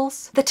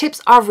needles, the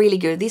tips are really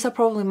good. These are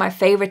probably my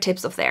favorite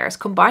tips of theirs.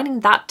 Combining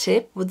that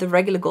tip with the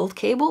regular gold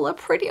cable are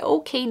pretty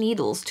okay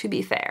needles, to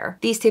be fair.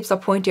 These tips are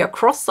pointy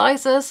across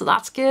sizes, so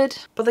that's good.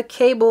 But the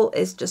cable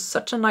is just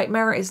such a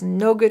nightmare. It's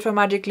no good for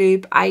magic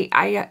loop.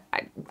 I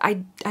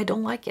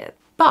don't like it.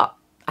 But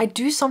I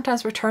do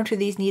sometimes return to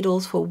these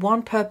needles for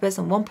one purpose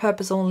and one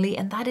purpose only,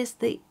 and that is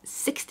the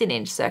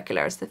 16-inch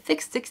circulars. The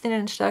fixed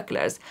 16-inch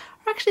circulars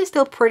are actually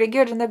still pretty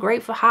good and they're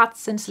great for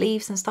hats and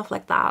sleeves and stuff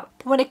like that.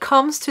 But when it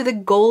comes to the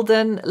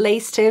golden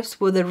lace tips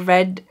with a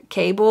red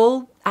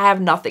cable, I have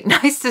nothing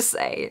nice to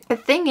say. The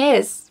thing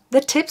is,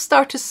 the tips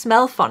start to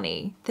smell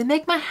funny. They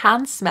make my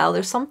hands smell.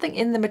 There's something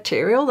in the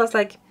material that's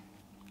like,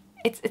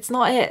 it's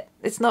not it.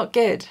 It's not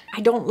good. I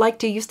don't like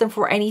to use them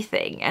for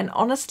anything. And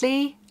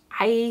honestly,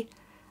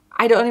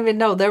 I don't even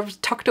know. They're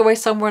tucked away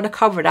somewhere in a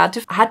cupboard. I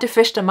had to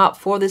fish them up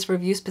for this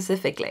review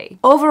specifically.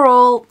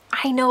 Overall,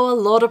 I know a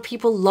lot of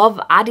people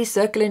love Addi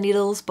circular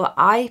needles, but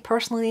I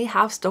personally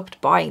have stopped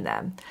buying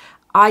them.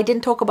 I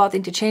didn't talk about the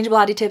interchangeable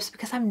Addi tips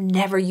because I've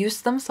never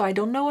used them, so I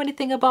don't know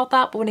anything about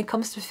that. But when it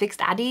comes to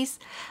fixed Addis,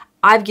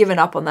 I've given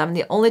up on them.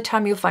 The only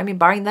time you'll find me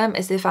buying them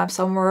is if I'm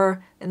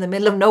somewhere in the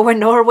middle of nowhere,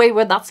 Norway,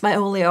 where that's my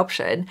only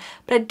option.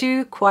 But I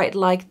do quite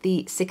like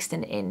the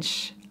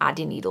 16-inch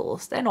Addi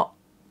needles. They're not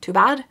too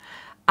bad.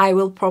 I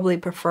will probably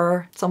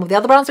prefer some of the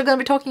other brands we're going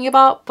to be talking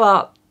about,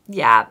 but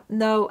yeah,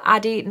 no,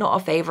 Addi,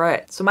 not a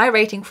favorite. So my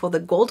rating for the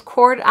gold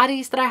cord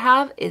Addis that I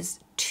have is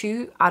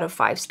 2 out of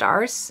 5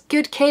 stars.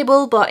 Good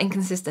cable, but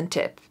inconsistent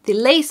tip. The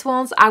lace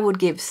ones I would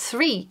give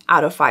 3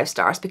 out of 5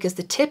 stars because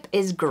the tip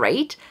is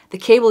great. The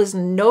cable is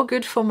no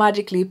good for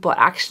magic loop, but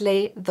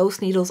actually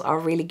those needles are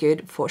really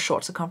good for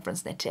short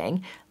circumference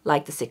knitting,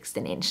 like the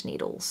 16-inch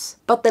needles.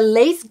 But the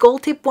lace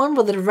gold tip one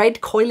with the red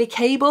coily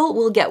cable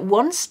will get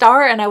 1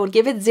 star, and I would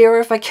give it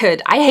 0 if I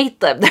could. I hate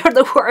them, they're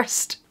the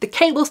worst. The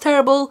cable's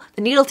terrible,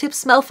 the needle tips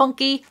smell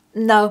funky.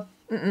 No,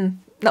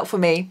 not for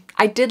me.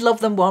 I did love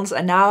them once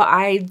and now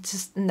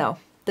no,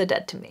 they're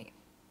dead to me.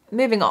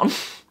 Moving on.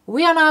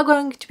 We are now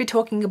going to be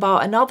talking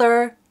about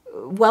another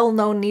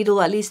well-known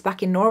needle, at least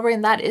back in Norway,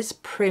 and that is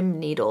prim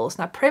needles.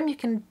 Now prim you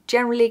can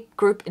generally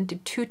group into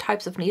 2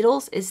 types of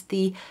needles, is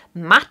the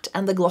matte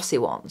and the glossy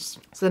ones.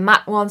 So the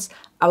matte ones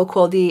I will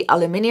call the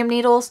aluminium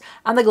needles,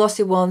 and the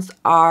glossy ones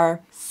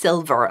are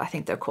silver, I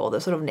think they're called. They're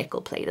sort of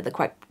nickel plated, they're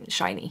quite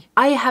shiny.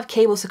 I have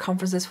cable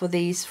circumferences for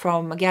these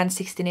from, again,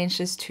 16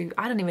 inches to,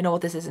 I don't even know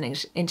what this is in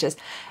inches.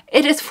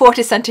 It is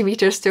 40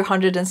 centimeters to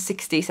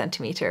 160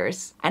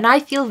 centimeters. And I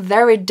feel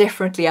very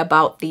differently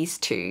about these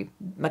 2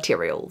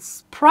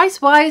 materials.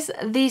 Price-wise,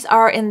 these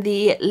are in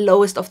the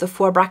lowest of the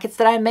 4 brackets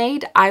that I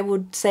made. I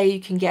would say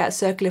you can get a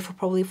circular for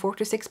probably £4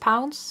 to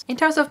 £6. In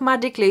terms of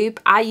magic loop,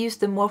 I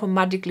used them more for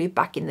magic loop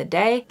back in the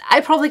day.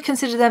 I probably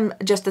consider them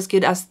just as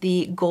good as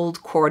the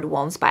gold cord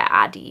ones by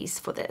Addies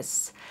for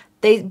this.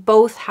 They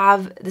both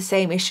have the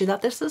same issue,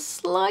 that there's a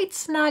slight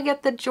snag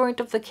at the joint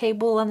of the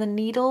cable and the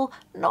needle.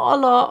 Not a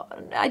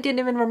lot. I didn't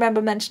even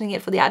remember mentioning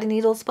it for the Addie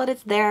needles, but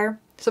it's there.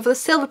 So for the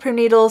silver prim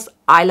needles,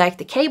 I like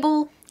the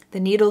cable. The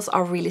needles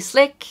are really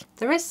slick.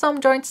 There is some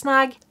joint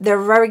snag.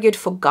 They're very good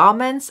for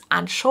garments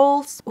and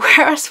shawls.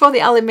 Whereas for the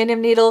aluminium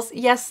needles,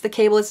 yes, the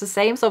cable is the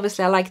same, so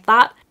obviously I like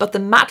that. But the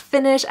matte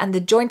finish and the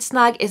joint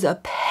snag is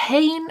a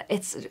pain.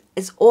 It's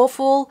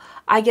awful.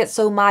 I get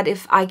so mad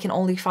if I can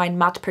only find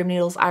matte prim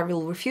needles. I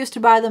will refuse to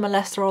buy them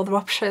unless there are other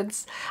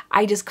options.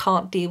 I just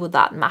can't deal with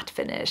that matte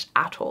finish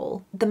at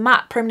all. The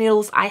matte prim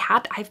needles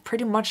I've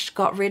pretty much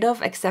got rid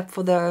of, except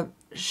for the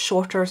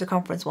shorter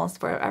circumference ones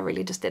where I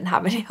really just didn't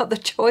have any other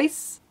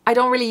choice. I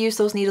don't really use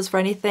those needles for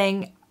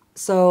anything,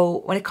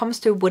 so when it comes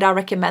to would I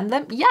recommend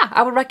them? Yeah,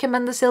 I would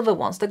recommend the silver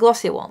ones, the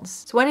glossy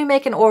ones. So when you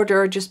make an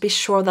order, just be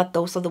sure that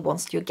those are the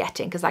ones you're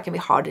getting, because that can be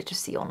harder to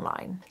see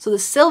online. So the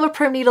silver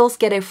prim needles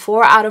get a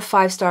 4 out of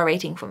 5 star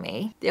rating for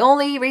me. The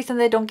only reason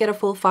they don't get a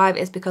full 5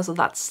 is because of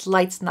that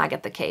slight snag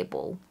at the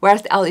cable.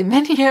 Whereas the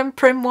aluminium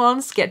prim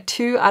ones get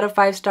 2 out of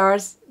 5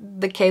 stars.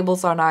 The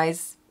cables are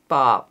nice,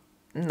 but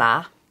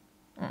nah.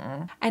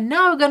 And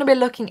now we're going to be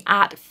looking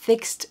at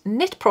fixed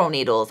KnitPro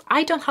needles.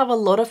 I don't have a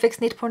lot of fixed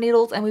KnitPro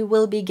needles, and we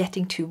will be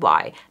getting to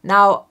why.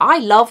 Now, I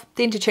love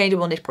the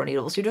interchangeable KnitPro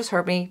needles. You just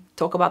heard me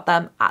talk about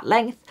them at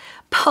length,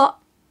 but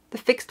the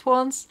fixed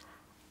ones,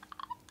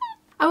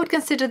 I would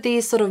consider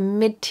these sort of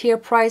mid-tier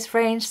price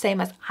range, same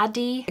as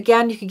Addie.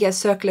 Again, you could get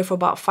circular for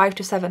about £5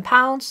 to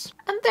 £7,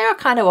 and they're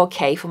kind of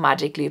okay for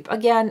magic loop.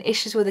 Again,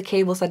 issues with the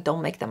cables that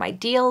don't make them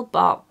ideal,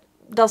 but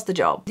does the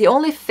job. The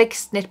only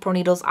fixed KnitPro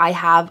needles I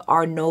have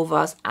are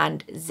Novas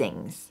and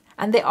Zings,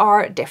 and they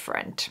are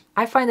different.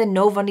 I find the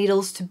Nova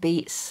needles to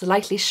be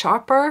slightly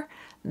sharper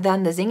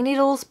than the Zing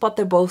needles, but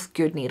they're both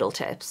good needle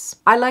tips.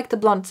 I like the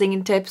blunt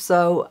Zing tip,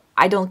 so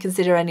I don't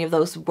consider any of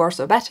those worse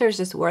or better. It's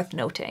just worth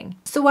noting.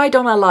 So why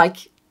don't I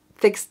like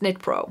fixed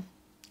KnitPro?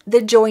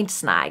 The joint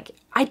snag.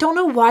 I don't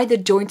know why the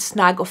joint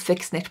snag of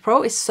fixed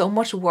KnitPro is so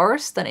much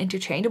worse than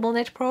interchangeable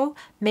KnitPro.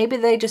 Maybe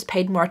they just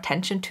paid more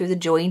attention to the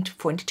joint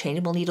for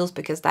interchangeable needles,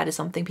 because that is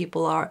something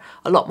people are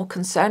a lot more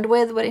concerned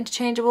with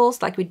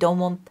interchangeables. Like, we don't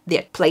want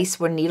the place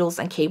where needles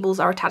and cables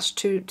are attached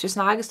to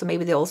snags, so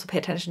maybe they also pay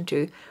attention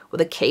to with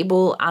the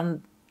cable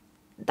and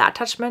the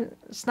attachment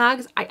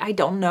snags. I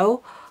don't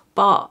know,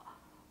 but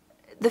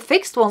the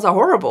fixed ones are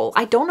horrible.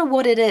 I don't know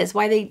what it is,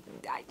 why they...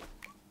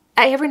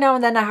 Every now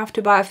and then I have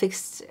to buy a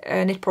fixed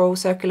KnitPro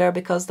circular,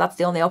 because that's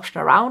the only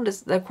option around.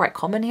 They're quite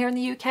common here in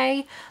the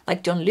UK.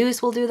 Like John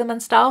Lewis will do them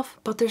and stuff.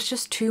 But there's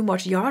just too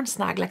much yarn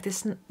snag. Like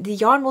this, the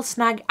yarn will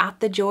snag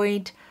at the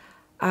joint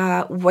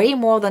way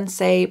more than,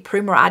 say,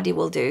 Prim or Addie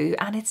will do.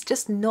 And it's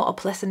just not a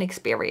pleasant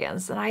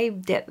experience. And I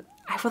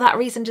for that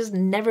reason, just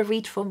never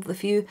reach for the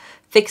few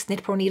fixed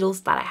KnitPro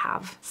needles that I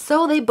have.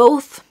 So they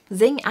both,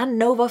 Zing and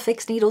Nova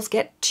fixed needles,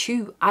 get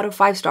 2 out of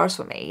 5 stars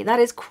for me. That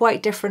is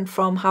quite different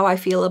from how I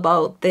feel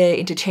about the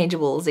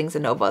interchangeable Zings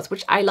and Novas,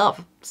 which I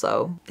love.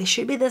 So they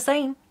should be the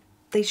same.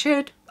 They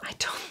should. I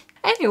don't.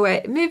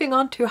 Anyway, moving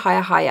on to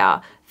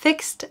HiyaHiya.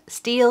 Fixed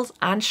steels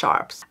and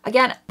sharps.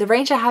 Again, the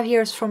range I have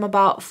here is from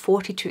about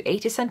 40 to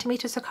 80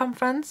 centimeters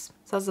circumference.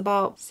 So that's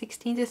about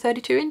 16 to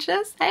 32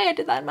 inches. Hey, I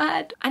did that in my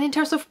head. And in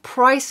terms of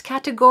price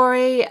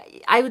category,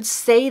 I would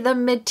say the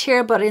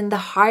mid-tier, but in the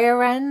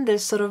higher end,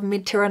 there's sort of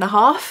mid-tier and a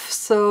half.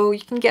 So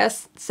you can get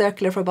a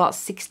circular for about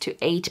 £6 to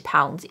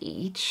 £8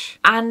 each.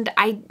 And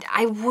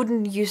I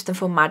wouldn't use them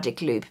for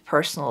magic loop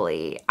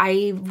personally.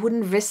 I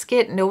wouldn't risk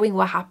it knowing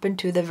what happened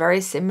to the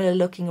very similar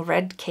looking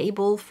red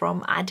cable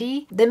from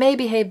Addie. They may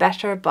behave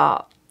better,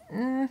 but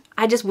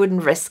I just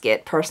wouldn't risk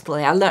it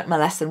personally. I learnt my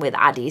lesson with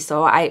Addie,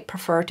 so I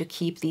prefer to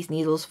keep these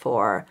needles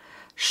for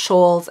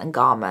shawls and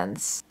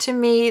garments. To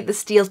me, the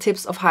steel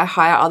tips of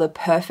HiyaHiya are the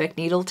perfect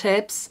needle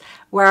tips,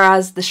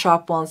 whereas the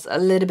sharp ones are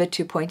a little bit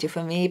too pointy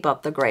for me,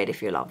 but they're great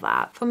if you love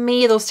that. For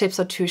me, those tips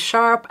are too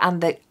sharp,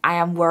 and I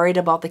am worried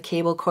about the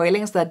cable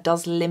coiling, so that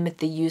does limit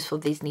the use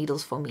of these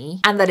needles for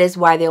me. And that is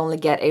why they only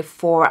get a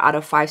 4 out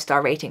of 5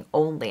 star rating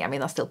only. I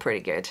mean, that's still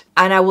pretty good.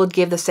 And I would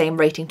give the same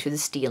rating to the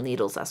steel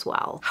needles as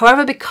well.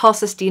 However, because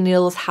the steel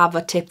needles have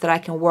a tip that I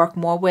can work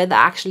more with, I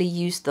actually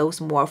use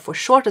those more for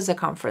shorter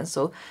circumference.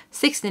 So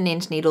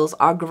 16-inch needles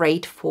are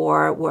great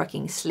for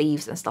working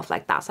sleeves and stuff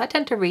like that. So I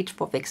tend to reach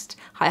for fixed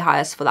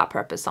HiyaHiyas for that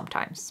purpose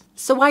sometimes.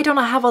 So why don't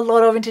I have a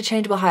lot of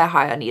interchangeable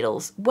HiyaHiya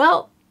needles?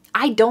 Well,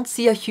 I don't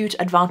see a huge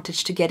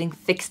advantage to getting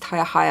fixed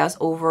HiyaHiyas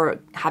over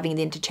having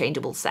the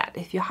interchangeable set.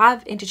 If you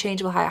have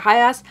interchangeable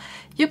HiyaHiyas,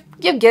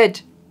 you're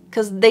good,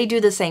 because they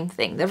do the same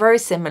thing. They're very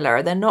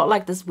similar. They're not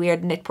like this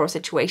weird KnitPro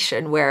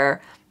situation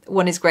where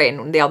one is great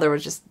and the other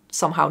is just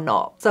somehow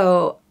not.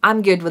 So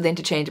I'm good with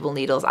interchangeable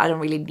needles. I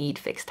don't really need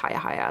fixed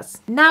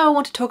HiyaHiyas. Now I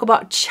want to talk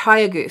about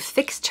ChiaoGoo,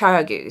 fixed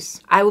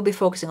ChiaoGoos. I will be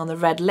focusing on the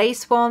red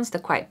lace ones.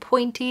 They're quite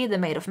pointy, they're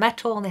made of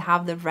metal, and they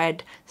have the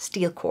red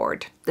steel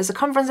cord. The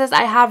circumferences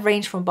I have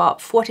range from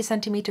about 40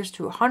 centimeters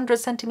to 100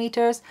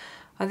 centimeters.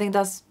 I think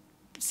that's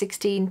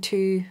 16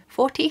 to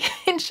 40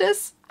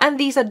 inches. And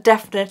these are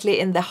definitely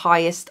in the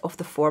highest of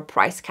the 4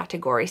 price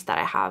categories that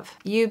I have.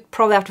 You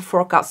probably have to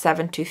fork out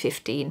 £7 to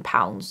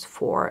 £15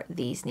 for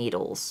these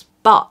needles.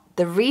 But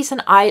the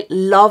reason I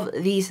love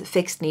these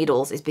fixed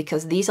needles is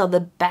because these are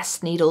the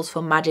best needles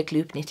for magic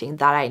loop knitting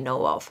that I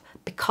know of.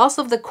 Because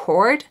of the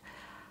cord,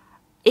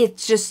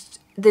 it's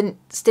just, the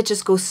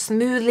stitches go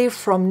smoothly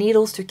from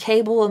needles to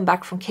cable and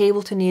back from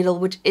cable to needle,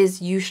 which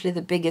is usually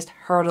the biggest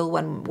hurdle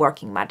when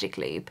working magic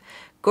loop.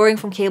 Going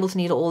from cable to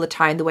needle all the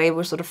time, the way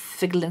we're sort of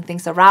fiddling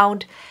things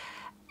around,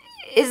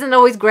 isn't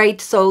always great,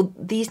 so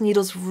these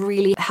needles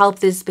really help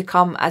this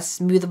become as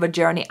smooth of a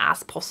journey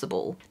as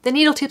possible. The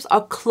needle tips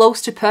are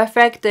close to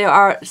perfect. They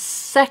are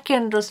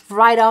second, just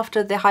right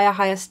after the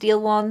HiyaHiya steel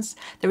ones.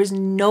 There is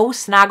no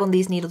snag on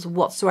these needles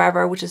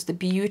whatsoever, which is the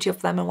beauty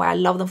of them and why I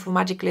love them for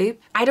magic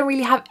loop. I don't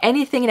really have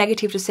anything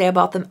negative to say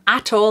about them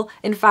at all.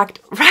 In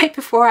fact, right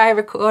before I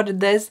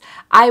recorded this,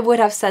 I would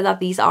have said that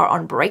these are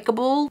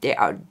unbreakable, they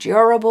are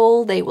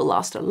durable, they will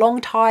last a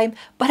long time,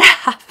 but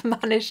I have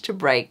managed to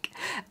break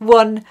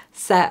one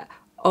set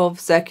of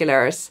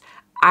circulars.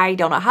 I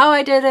don't know how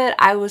I did it.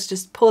 I was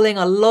just pulling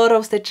a lot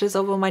of stitches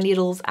over my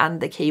needles and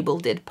the cable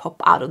did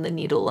pop out on the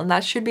needle, and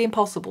that should be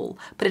impossible,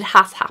 but it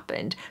has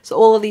happened. So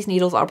all of these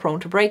needles are prone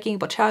to breaking,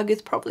 but ChiaoGoo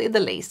is probably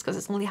the least because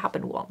it's only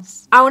happened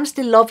once. I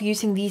honestly love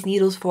using these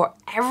needles for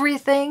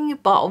everything,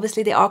 but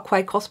obviously they are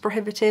quite cost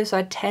prohibitive, so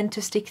I tend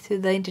to stick to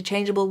the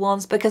interchangeable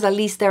ones because at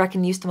least there I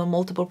can use them on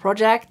multiple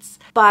projects.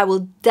 But I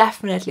will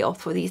definitely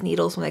opt for these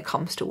needles when it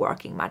comes to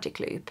working magic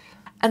loop.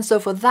 And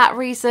so for that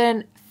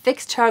reason,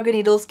 fixed ChiaoGoo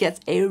needles gets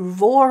a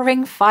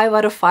roaring 5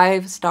 out of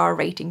 5 star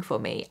rating for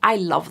me. I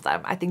love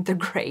them. I think they're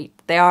great.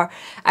 They are,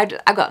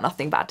 I've got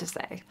nothing bad to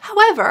say.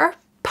 However,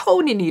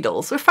 pony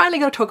needles. We're finally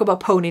going to talk about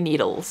pony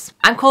needles.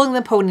 I'm calling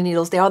them pony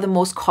needles. They are the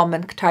most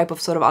common type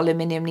of sort of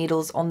aluminium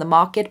needles on the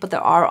market, but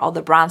there are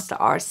other brands that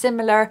are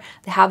similar.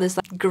 They have this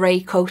like grey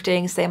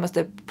coating, same as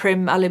the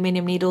Prim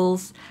aluminium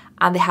needles,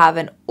 and they have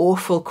an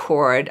awful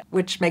cord,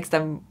 which makes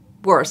them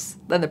worse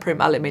than the Prim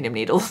aluminium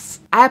needles.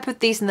 I put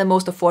these in the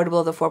most affordable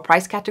of the 4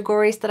 price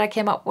categories that I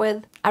came up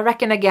with. I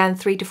reckon again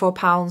 £3 to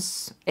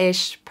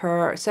 £4-ish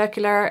per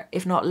circular,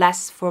 if not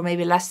less for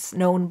maybe less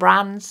known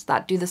brands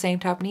that do the same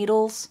type of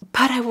needles.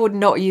 But I would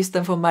not use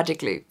them for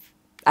magic loop.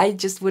 I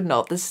just would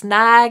not. The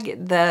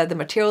snag, the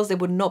materials, they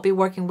would not be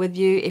working with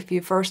you if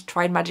you first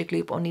tried magic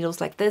loop on needles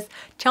like this.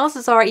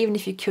 Chances are, even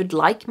if you could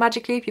like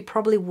magic loop, you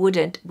probably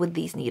wouldn't with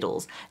these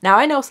needles. Now,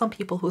 I know some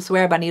people who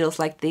swear by needles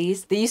like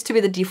these. They used to be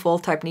the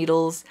default type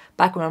needles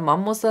back when my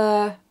mum was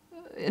a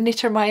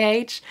knitter my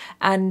age,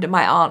 and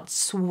my aunt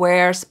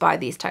swears by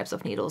these types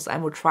of needles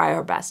and would try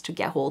her best to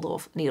get hold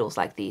of needles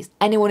like these.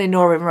 Anyone in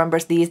Norway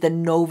remembers these, the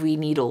Novi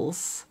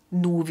needles.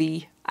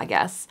 Novi, I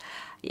guess.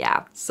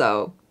 Yeah,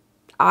 so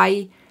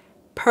I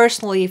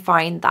personally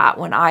find that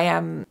when I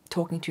am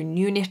talking to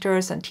new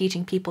knitters and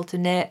teaching people to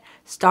knit,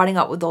 starting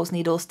out with those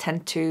needles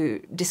tend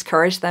to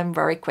discourage them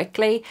very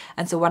quickly.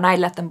 And so when I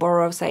let them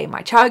borrow, say,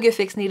 my ChiaoGoo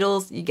fixed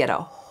needles, you get a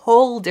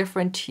whole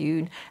different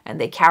tune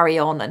and they carry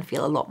on and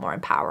feel a lot more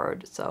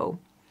empowered. So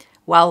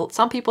while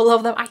some people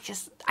love them,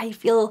 I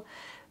feel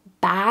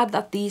bad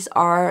that these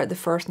are the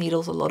first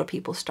needles a lot of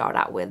people start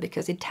out with,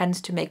 because it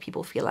tends to make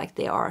people feel like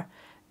they are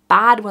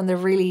bad when they're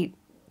really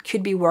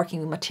could be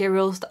working with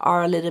materials that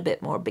are a little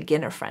bit more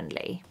beginner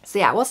friendly. So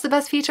yeah, what's the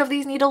best feature of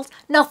these needles?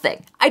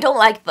 Nothing. I don't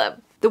like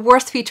them. The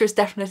worst feature is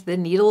definitely the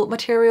needle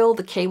material,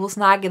 the cable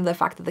snag, and the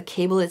fact that the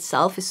cable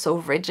itself is so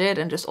rigid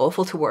and just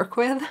awful to work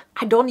with.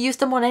 I don't use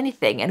them on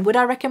anything, and would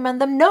I recommend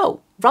them?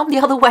 No. run the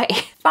other way.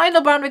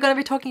 Final brand we're going to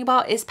be talking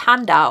about is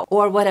Panda,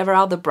 or whatever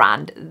other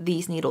brand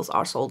these needles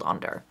are sold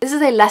under. This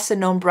is a lesser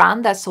known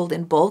brand that's sold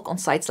in bulk on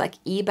sites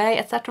like eBay,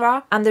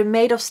 etc. And they're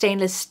made of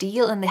stainless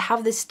steel, and they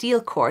have this steel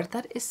cord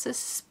that is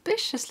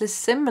suspiciously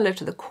similar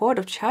to the cord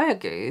of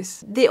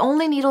ChiaoGoo's. The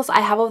only needles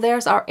I have of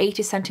theirs are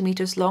 80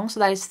 centimeters long, so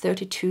that is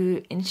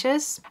 32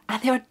 inches.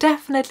 And they are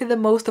definitely the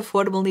most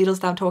affordable needles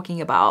that I'm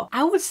talking about.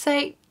 I would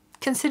say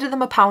consider them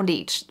 £1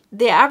 each.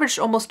 They averaged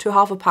almost to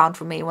 £1/2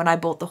 for me when I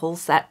bought the whole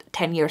set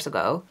 10 years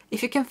ago.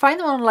 If you can find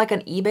them on like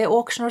an eBay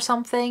auction or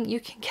something, you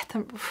can get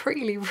them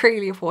really,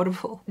 really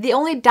affordable. The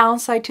only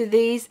downside to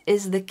these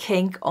is the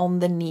kink on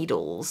the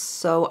needles.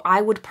 So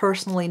I would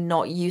personally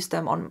not use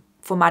them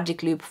for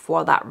magic loop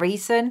for that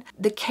reason.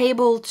 The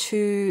cable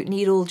to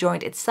needle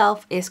joint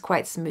itself is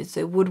quite smooth,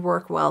 so it would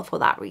work well for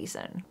that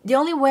reason. The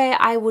only way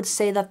I would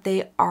say that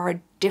they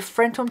are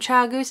different from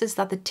ChiaoGoo's is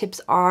that the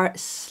tips are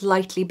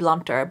slightly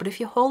blunter, but if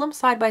you hold them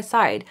side by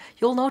side,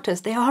 you'll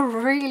notice they are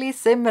really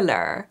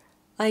similar.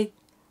 Like,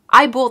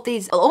 I bought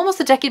these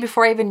almost a decade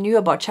before I even knew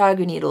about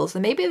ChiaoGoo needles,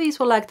 and maybe these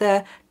were like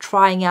the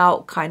trying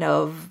out kind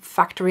of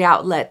factory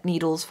outlet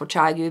needles for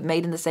ChiaoGoo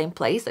made in the same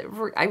place.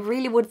 I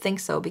really would think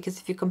so, because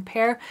if you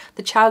compare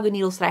the ChiaoGoo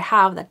needles that I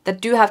have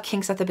that do have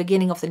kinks at the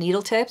beginning of the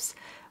needle tips,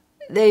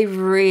 they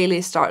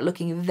really start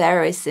looking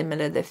very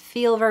similar. They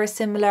feel very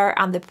similar,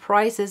 and the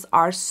prices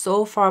are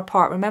so far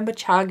apart. Remember,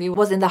 ChiaoGoo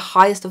was in the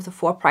highest of the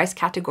 4 price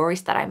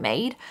categories that I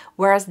made,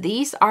 whereas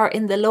these are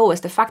in the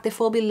lowest. In fact, they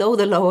fall below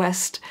the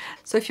lowest.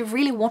 So if you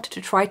really wanted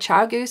to try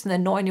ChiaoGoo's and they're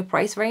not in your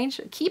price range,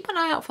 keep an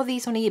eye out for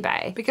these on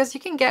eBay, because you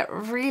can get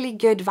really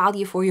good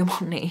value for your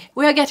money.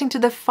 We are getting to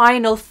the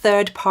final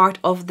third part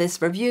of this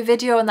review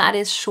video, and that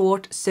is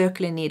short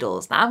circular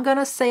needles. Now, I'm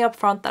gonna say up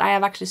front that I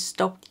have actually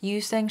stopped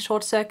using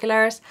short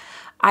circulars.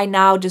 I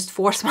now just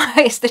force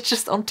my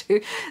stitches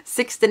onto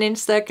 16-inch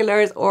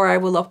circulars, or I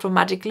will opt for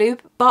magic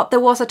loop. But there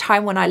was a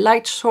time when I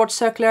liked short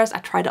circulars. I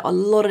tried a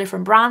lot of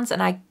different brands,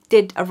 and I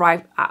did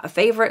arrive at a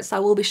favorite, so I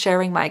will be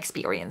sharing my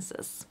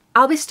experiences.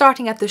 I'll be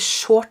starting at the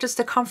shortest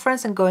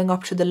circumference and going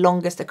up to the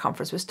longest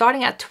circumference. We're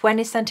starting at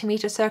 20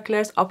 centimeter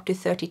circulars up to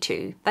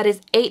 32. That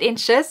is 8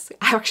 inches.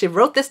 I actually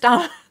wrote this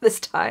down this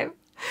time,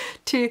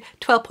 to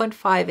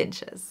 12.5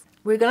 inches.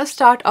 We're gonna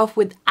start off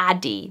with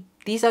Addi.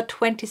 These are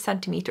 20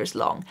 centimeters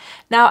long.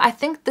 Now, I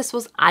think this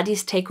was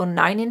Addi's take on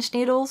 9-inch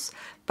needles,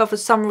 but for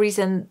some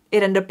reason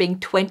it ended up being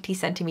 20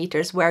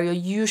 centimeters, where your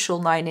usual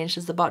 9-inch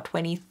is about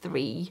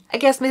 23. I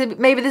guess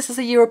maybe this is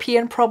a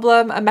European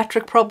problem, a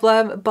metric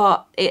problem,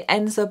 but it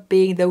ends up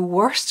being the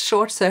worst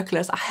short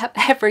circulars I have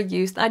ever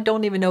used. I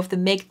don't even know if they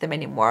make them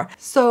anymore.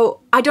 So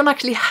I don't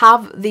actually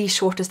have the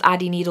shortest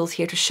Addi needles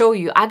here to show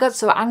you. I got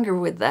so angry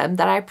with them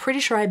that I'm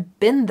pretty sure I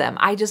binned them.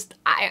 I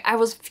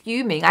was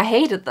fuming. I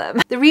hated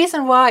them. The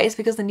reason why is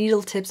because the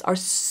needle tips are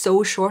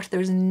so short,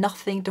 there's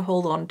nothing to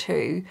hold on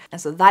to.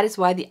 And so that is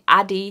why the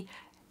Addi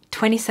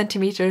 20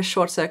 centimeter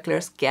short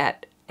circulars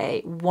get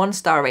a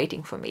 1-star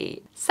rating for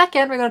me.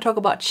 Second, we're going to talk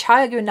about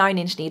ChiaoGoo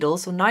 9-inch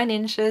needles, so 9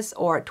 inches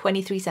or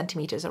 23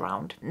 centimeters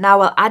around. Now,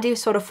 while Addi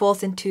sort of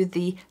falls into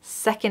the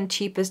second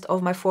cheapest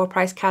of my 4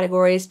 price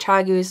categories,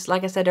 ChiaoGoo's,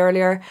 like I said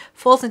earlier,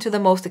 falls into the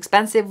most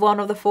expensive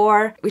one of the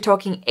 4. We're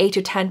talking £8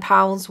 to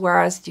 £10,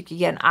 whereas you could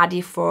get an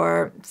Addi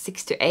for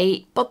 £6 to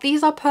 £8. But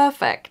these are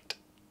perfect.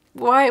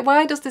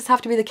 Why does this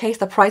have to be the case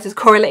that prices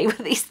correlate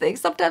with these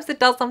things? Sometimes it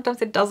does,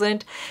 sometimes it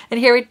doesn't. And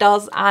here it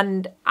does,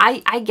 and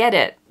I get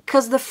it.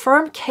 Because the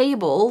firm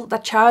cable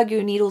that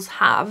ChiaoGoo needles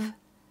have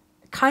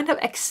kind of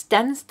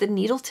extends the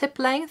needle tip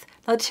length.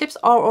 Now, the tips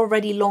are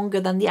already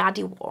longer than the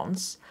Addi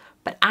ones,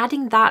 but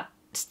adding that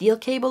steel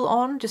cable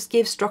on just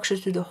gives structure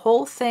to the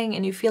whole thing,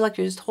 and you feel like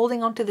you're just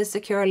holding onto this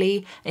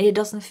securely, and it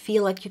doesn't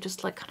feel like you're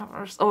just like kind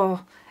of,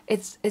 oh,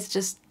 it's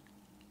just,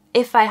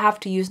 if I have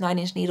to use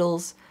 9-inch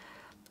needles,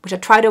 which I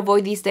try to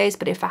avoid these days,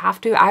 but if I have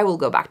to, I will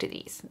go back to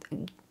these.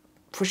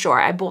 For sure,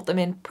 I bought them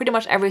in pretty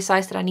much every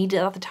size that I needed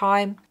at the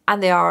time,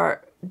 and they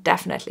are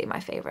definitely my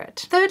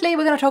favorite. Thirdly,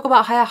 we're going to talk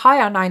about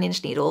HiyaHiya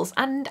 9-inch needles,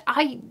 and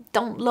I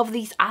don't love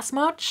these as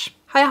much.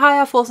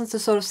 HiyaHiya falls into the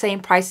sort of same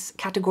price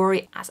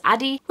category as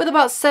Addi, with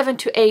about £7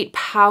 to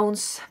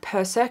 £8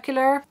 per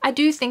circular. I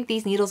do think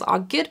these needles are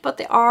good, but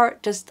they are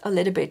just a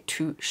little bit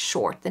too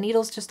short. The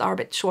needles just are a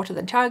bit shorter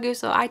than ChiaoGoo,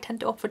 so I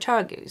tend to opt for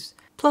ChiaoGoo's.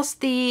 Plus,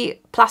 the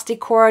plastic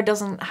core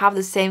doesn't have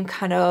the same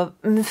kind of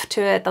oomph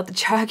to it that the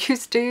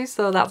ChiaoGoo's do,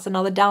 so that's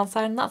another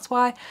downside, and that's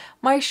why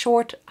my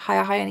short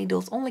HiyaHiya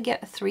needles only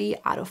get 3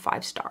 out of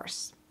 5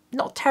 stars.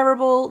 Not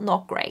terrible,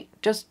 not great,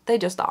 they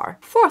just are.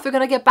 Fourth, we're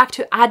gonna get back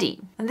to Addi,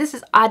 and this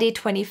is Addi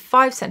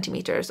 25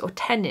 centimeters or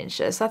 10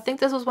 inches. I think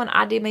this was when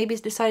Addi maybe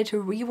decided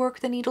to rework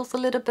the needles a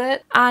little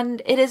bit,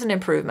 and it is an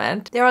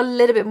improvement. They are a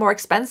little bit more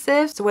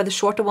expensive, so where the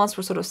shorter ones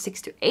were sort of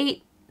 £6 to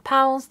 £8,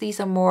 these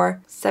are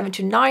more £7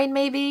 to £9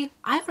 maybe.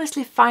 I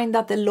honestly find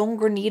that the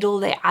longer needle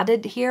they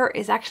added here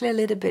is actually a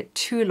little bit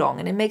too long,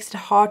 and it makes it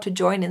hard to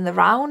join in the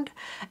round,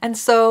 and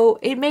so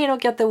it may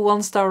not get the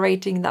 1-star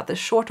rating that the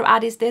shorter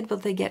Addis did,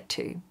 but they get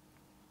 2.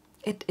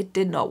 it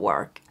did not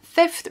work.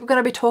 Fifth, we're going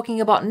to be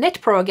talking about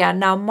KnitPro again.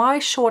 Now, my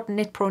short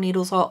KnitPro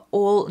needles are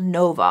all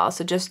Nova,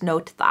 so just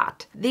note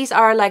that. These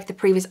are like the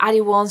previous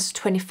Addi ones,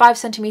 25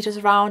 centimeters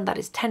around, that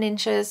is 10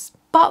 inches.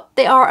 But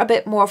they are a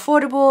bit more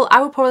affordable.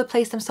 I would probably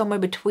place them somewhere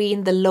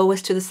between the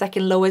lowest to the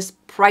second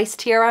lowest price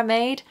tier I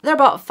made. They're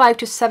about £5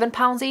 to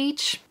 £7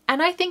 each.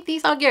 And I think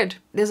these are good.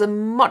 There's a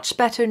much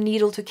better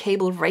needle to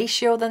cable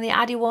ratio than the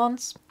Addi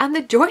ones. And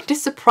the joint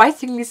is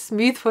surprisingly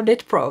smooth for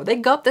KnitPro. They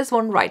got this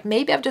one right.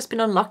 Maybe I've just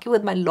been unlucky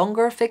with my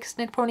longer fixed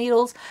KnitPro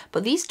needles,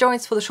 but these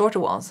joints for the shorter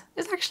ones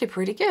is actually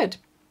pretty good.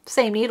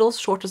 Same needles,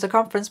 shorter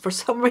circumference, for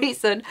some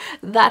reason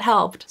that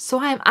helped. So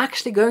I'm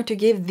actually going to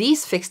give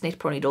these fixed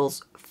KnitPro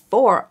needles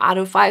 4 out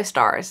of 5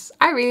 stars.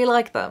 I really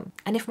like them.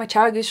 And if my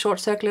ChiaoGoo short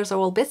circulars are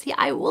all busy,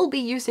 I will be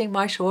using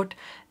my short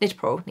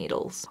KnitPro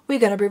needles. We're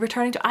gonna be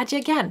returning to Addi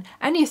again.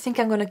 And you think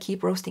I'm gonna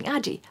keep roasting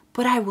Addi,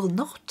 but I will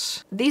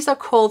not. These are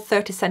called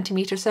 30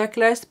 centimeter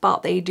circulars,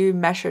 but they do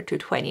measure to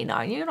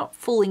 29. You're not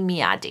fooling me,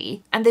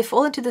 Addi. And they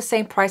fall into the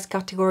same price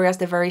category as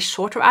the very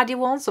shorter Addi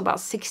ones, so about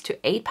 £6 to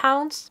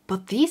 £8.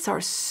 But these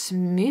are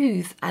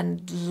smooth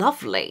and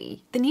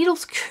lovely. The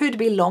needles could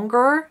be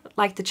longer,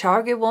 like the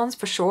ChiaoGoo ones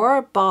for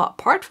sure, but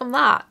apart from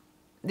that,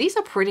 these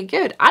are pretty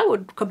good. I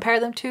would compare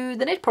them to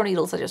the KnitPro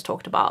needles I just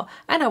talked about,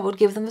 and I would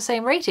give them the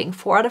same rating,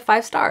 4 out of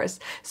 5 stars.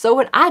 So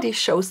when Addi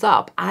shows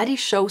up,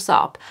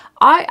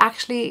 I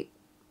actually,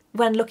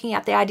 when looking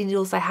at the Addi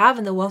needles I have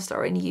and the ones that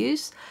are in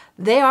use,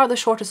 they are the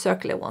shorter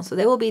circular ones. So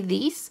they will be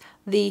these,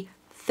 the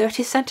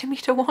 30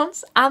 centimeter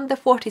ones and the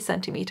 40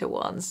 centimeter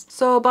ones.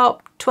 So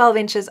about 12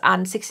 inches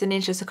and 16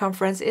 inches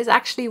circumference is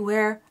actually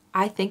where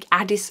I think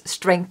Addi's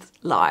strength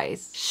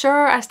lies.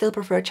 Sure, I still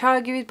prefer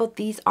ChiaoGoo, but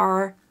these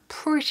are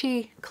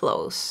pretty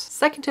close.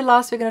 Second to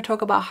last, we're going to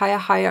talk about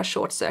HiyaHiya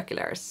short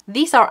circulars.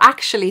 These are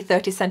actually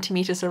 30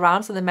 centimeters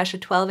around, so they measure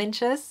 12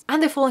 inches.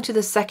 And they fall into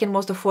the second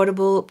most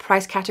affordable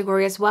price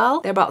category as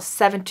well. They're about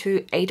 £7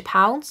 to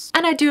 £8.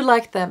 And I do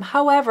like them.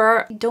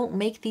 However, I don't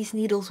make these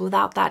needles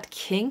without that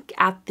kink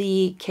at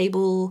the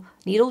cable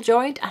needle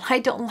joint. And I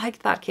don't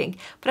like that kink.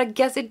 But I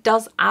guess it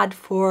does add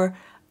for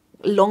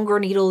longer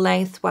needle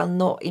length while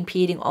not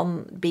impeding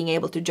on being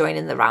able to join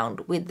in the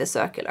round with the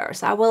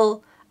circulars.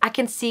 I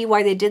can see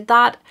why they did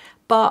that,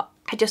 but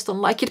I just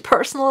don't like it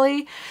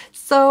personally.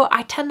 So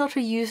I tend not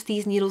to use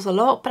these needles a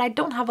lot, but I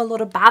don't have a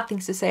lot of bad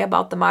things to say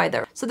about them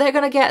either. So they're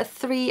gonna get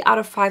 3 out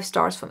of 5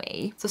 stars for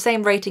me. So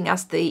same rating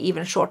as the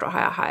even shorter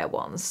HiyaHiya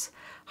ones.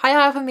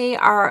 HiyaHiya for me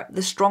are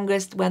the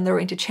strongest when they're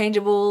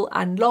interchangeable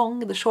and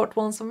long. The short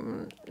ones,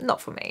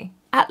 not for me.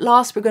 At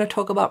last, we're going to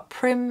talk about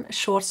Prim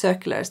short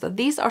circulars. Now,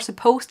 these are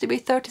supposed to be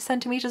 30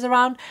 centimeters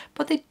around,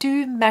 but they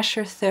do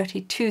measure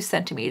 32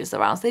 centimeters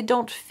around. So they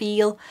don't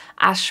feel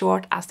as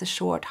short as the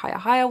short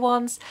HiyaHiya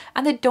ones,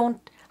 and they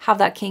don't have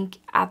that kink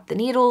at the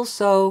needles.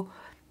 So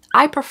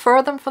I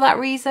prefer them for that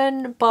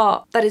reason,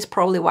 but that is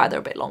probably why they're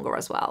a bit longer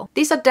as well.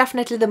 These are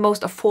definitely the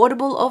most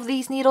affordable of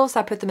these needles.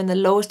 I put them in the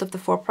lowest of the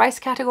 4 price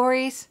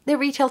categories. They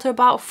retail to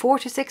about £4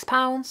 to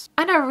 £6.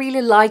 And I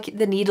really like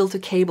the needle to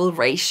cable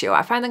ratio.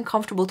 I find them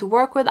comfortable to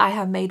work with. I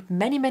have made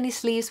many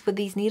sleeves with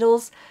these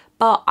needles,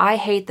 but I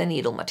hate the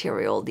needle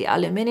material. The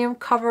aluminium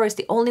cover is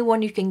the only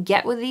one you can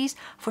get with these.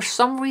 For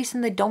some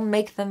reason, they don't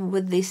make them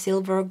with the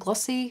silver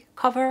glossy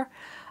cover.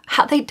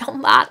 Had they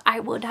done that, I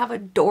would have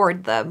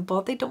adored them,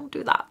 but they don't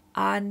do that.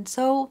 And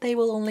so they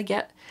will only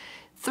get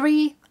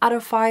 3 out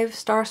of 5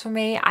 stars for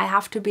me. I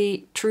have to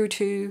be true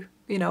to,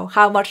 you know,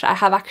 how much I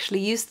have actually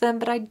used them,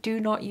 but I do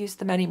not use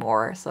them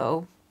anymore,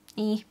 so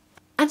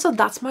And so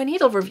that's my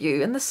needle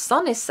review, and the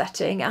sun is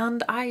setting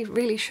and I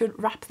really should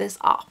wrap this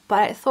up, but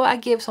I thought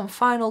I'd give some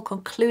final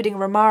concluding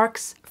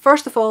remarks.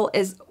 First of all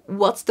is,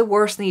 what's the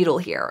worst needle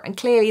here? And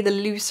clearly the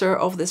loser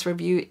of this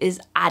review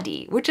is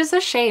Addi, which is a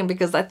shame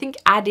because I think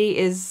Addi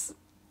is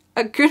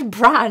a good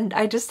brand.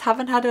 I just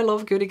haven't had a lot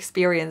of good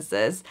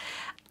experiences.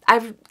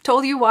 I've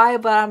told you why,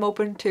 but I'm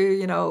open to,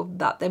 you know,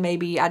 that there may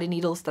be Addi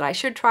needles that I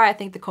should try. I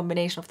think the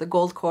combination of the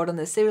gold cord and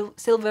the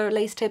silver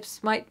lace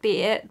tips might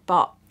be it,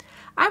 but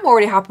I'm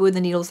already happy with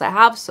the needles I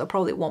have, so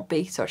probably won't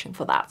be searching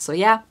for that. So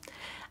yeah,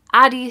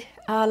 Addi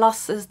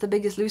loss is the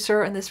biggest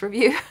loser in this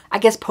review. I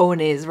guess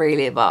ponies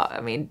really, but I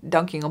mean,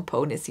 dunking on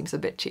ponies seems a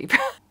bit cheap.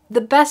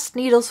 The best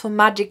needles for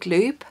Magic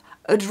Loop,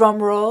 a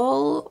drum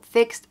roll,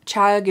 fixed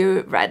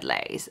ChiaoGoo red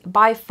lace.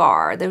 By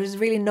far, there is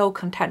really no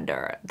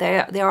contender. They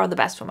are the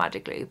best for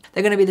Magic Loop.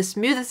 They're going to be the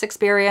smoothest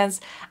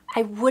experience.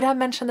 I would have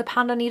mentioned the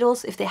panda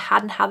needles if they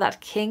hadn't had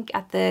that kink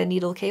at the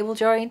needle cable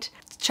joint.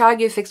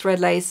 ChiaoGoo fixed red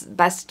lace,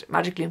 best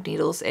Magic Loop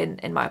needles in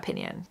my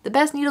opinion. The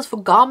best needles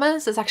for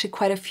garments, there's actually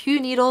quite a few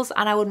needles,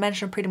 and I would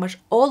mention pretty much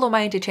all of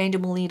my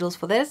interchangeable needles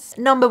for this.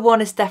 Number 1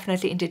 is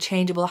definitely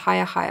interchangeable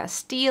HiyaHiya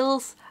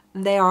steels.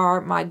 They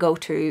are my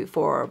go-to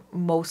for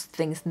most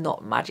things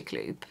not magic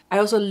loop. I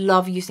also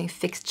love using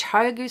fixed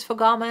ChiaoGoos for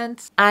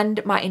garments,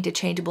 and my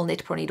interchangeable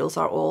KnitPro needles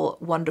are all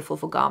wonderful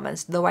for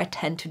garments, though I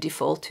tend to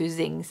default to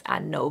Zings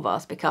and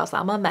Novas because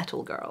I'm a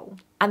metal girl.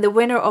 And the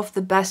winner of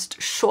the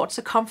best short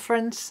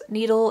circumference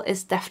needle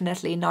is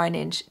definitely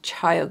 9-inch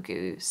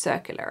ChiaoGoo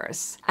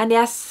circulars. And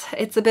yes,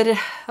 it's a bit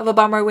of a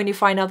bummer when you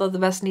find out that the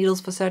best needles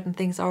for certain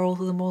things are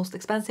also the most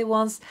expensive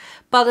ones,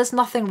 but there's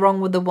nothing wrong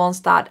with the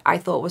ones that I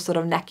thought was sort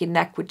of neck and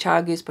neck with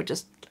ChiaoGoos, but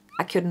just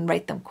I couldn't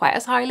rate them quite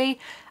as highly.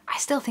 I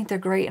still think they're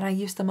great and I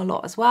use them a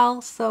lot as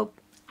well. So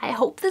I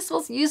hope this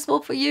was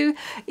useful for you,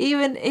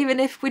 even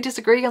if we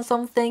disagree on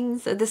some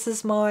things. This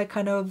is my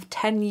kind of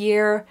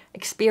 10-year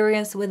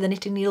experience with the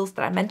knitting needles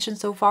that I mentioned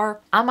so far.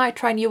 I might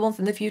try new ones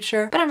in the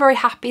future, but I'm very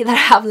happy that I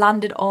have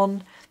landed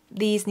on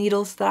these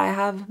needles that I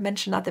have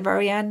mentioned at the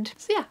very end.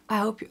 So yeah, I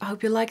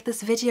hope you liked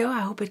this video. I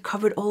hope it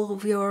covered all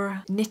of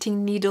your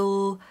knitting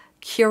needle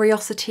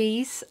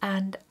curiosities,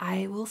 and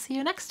I will see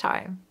you next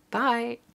time. Bye!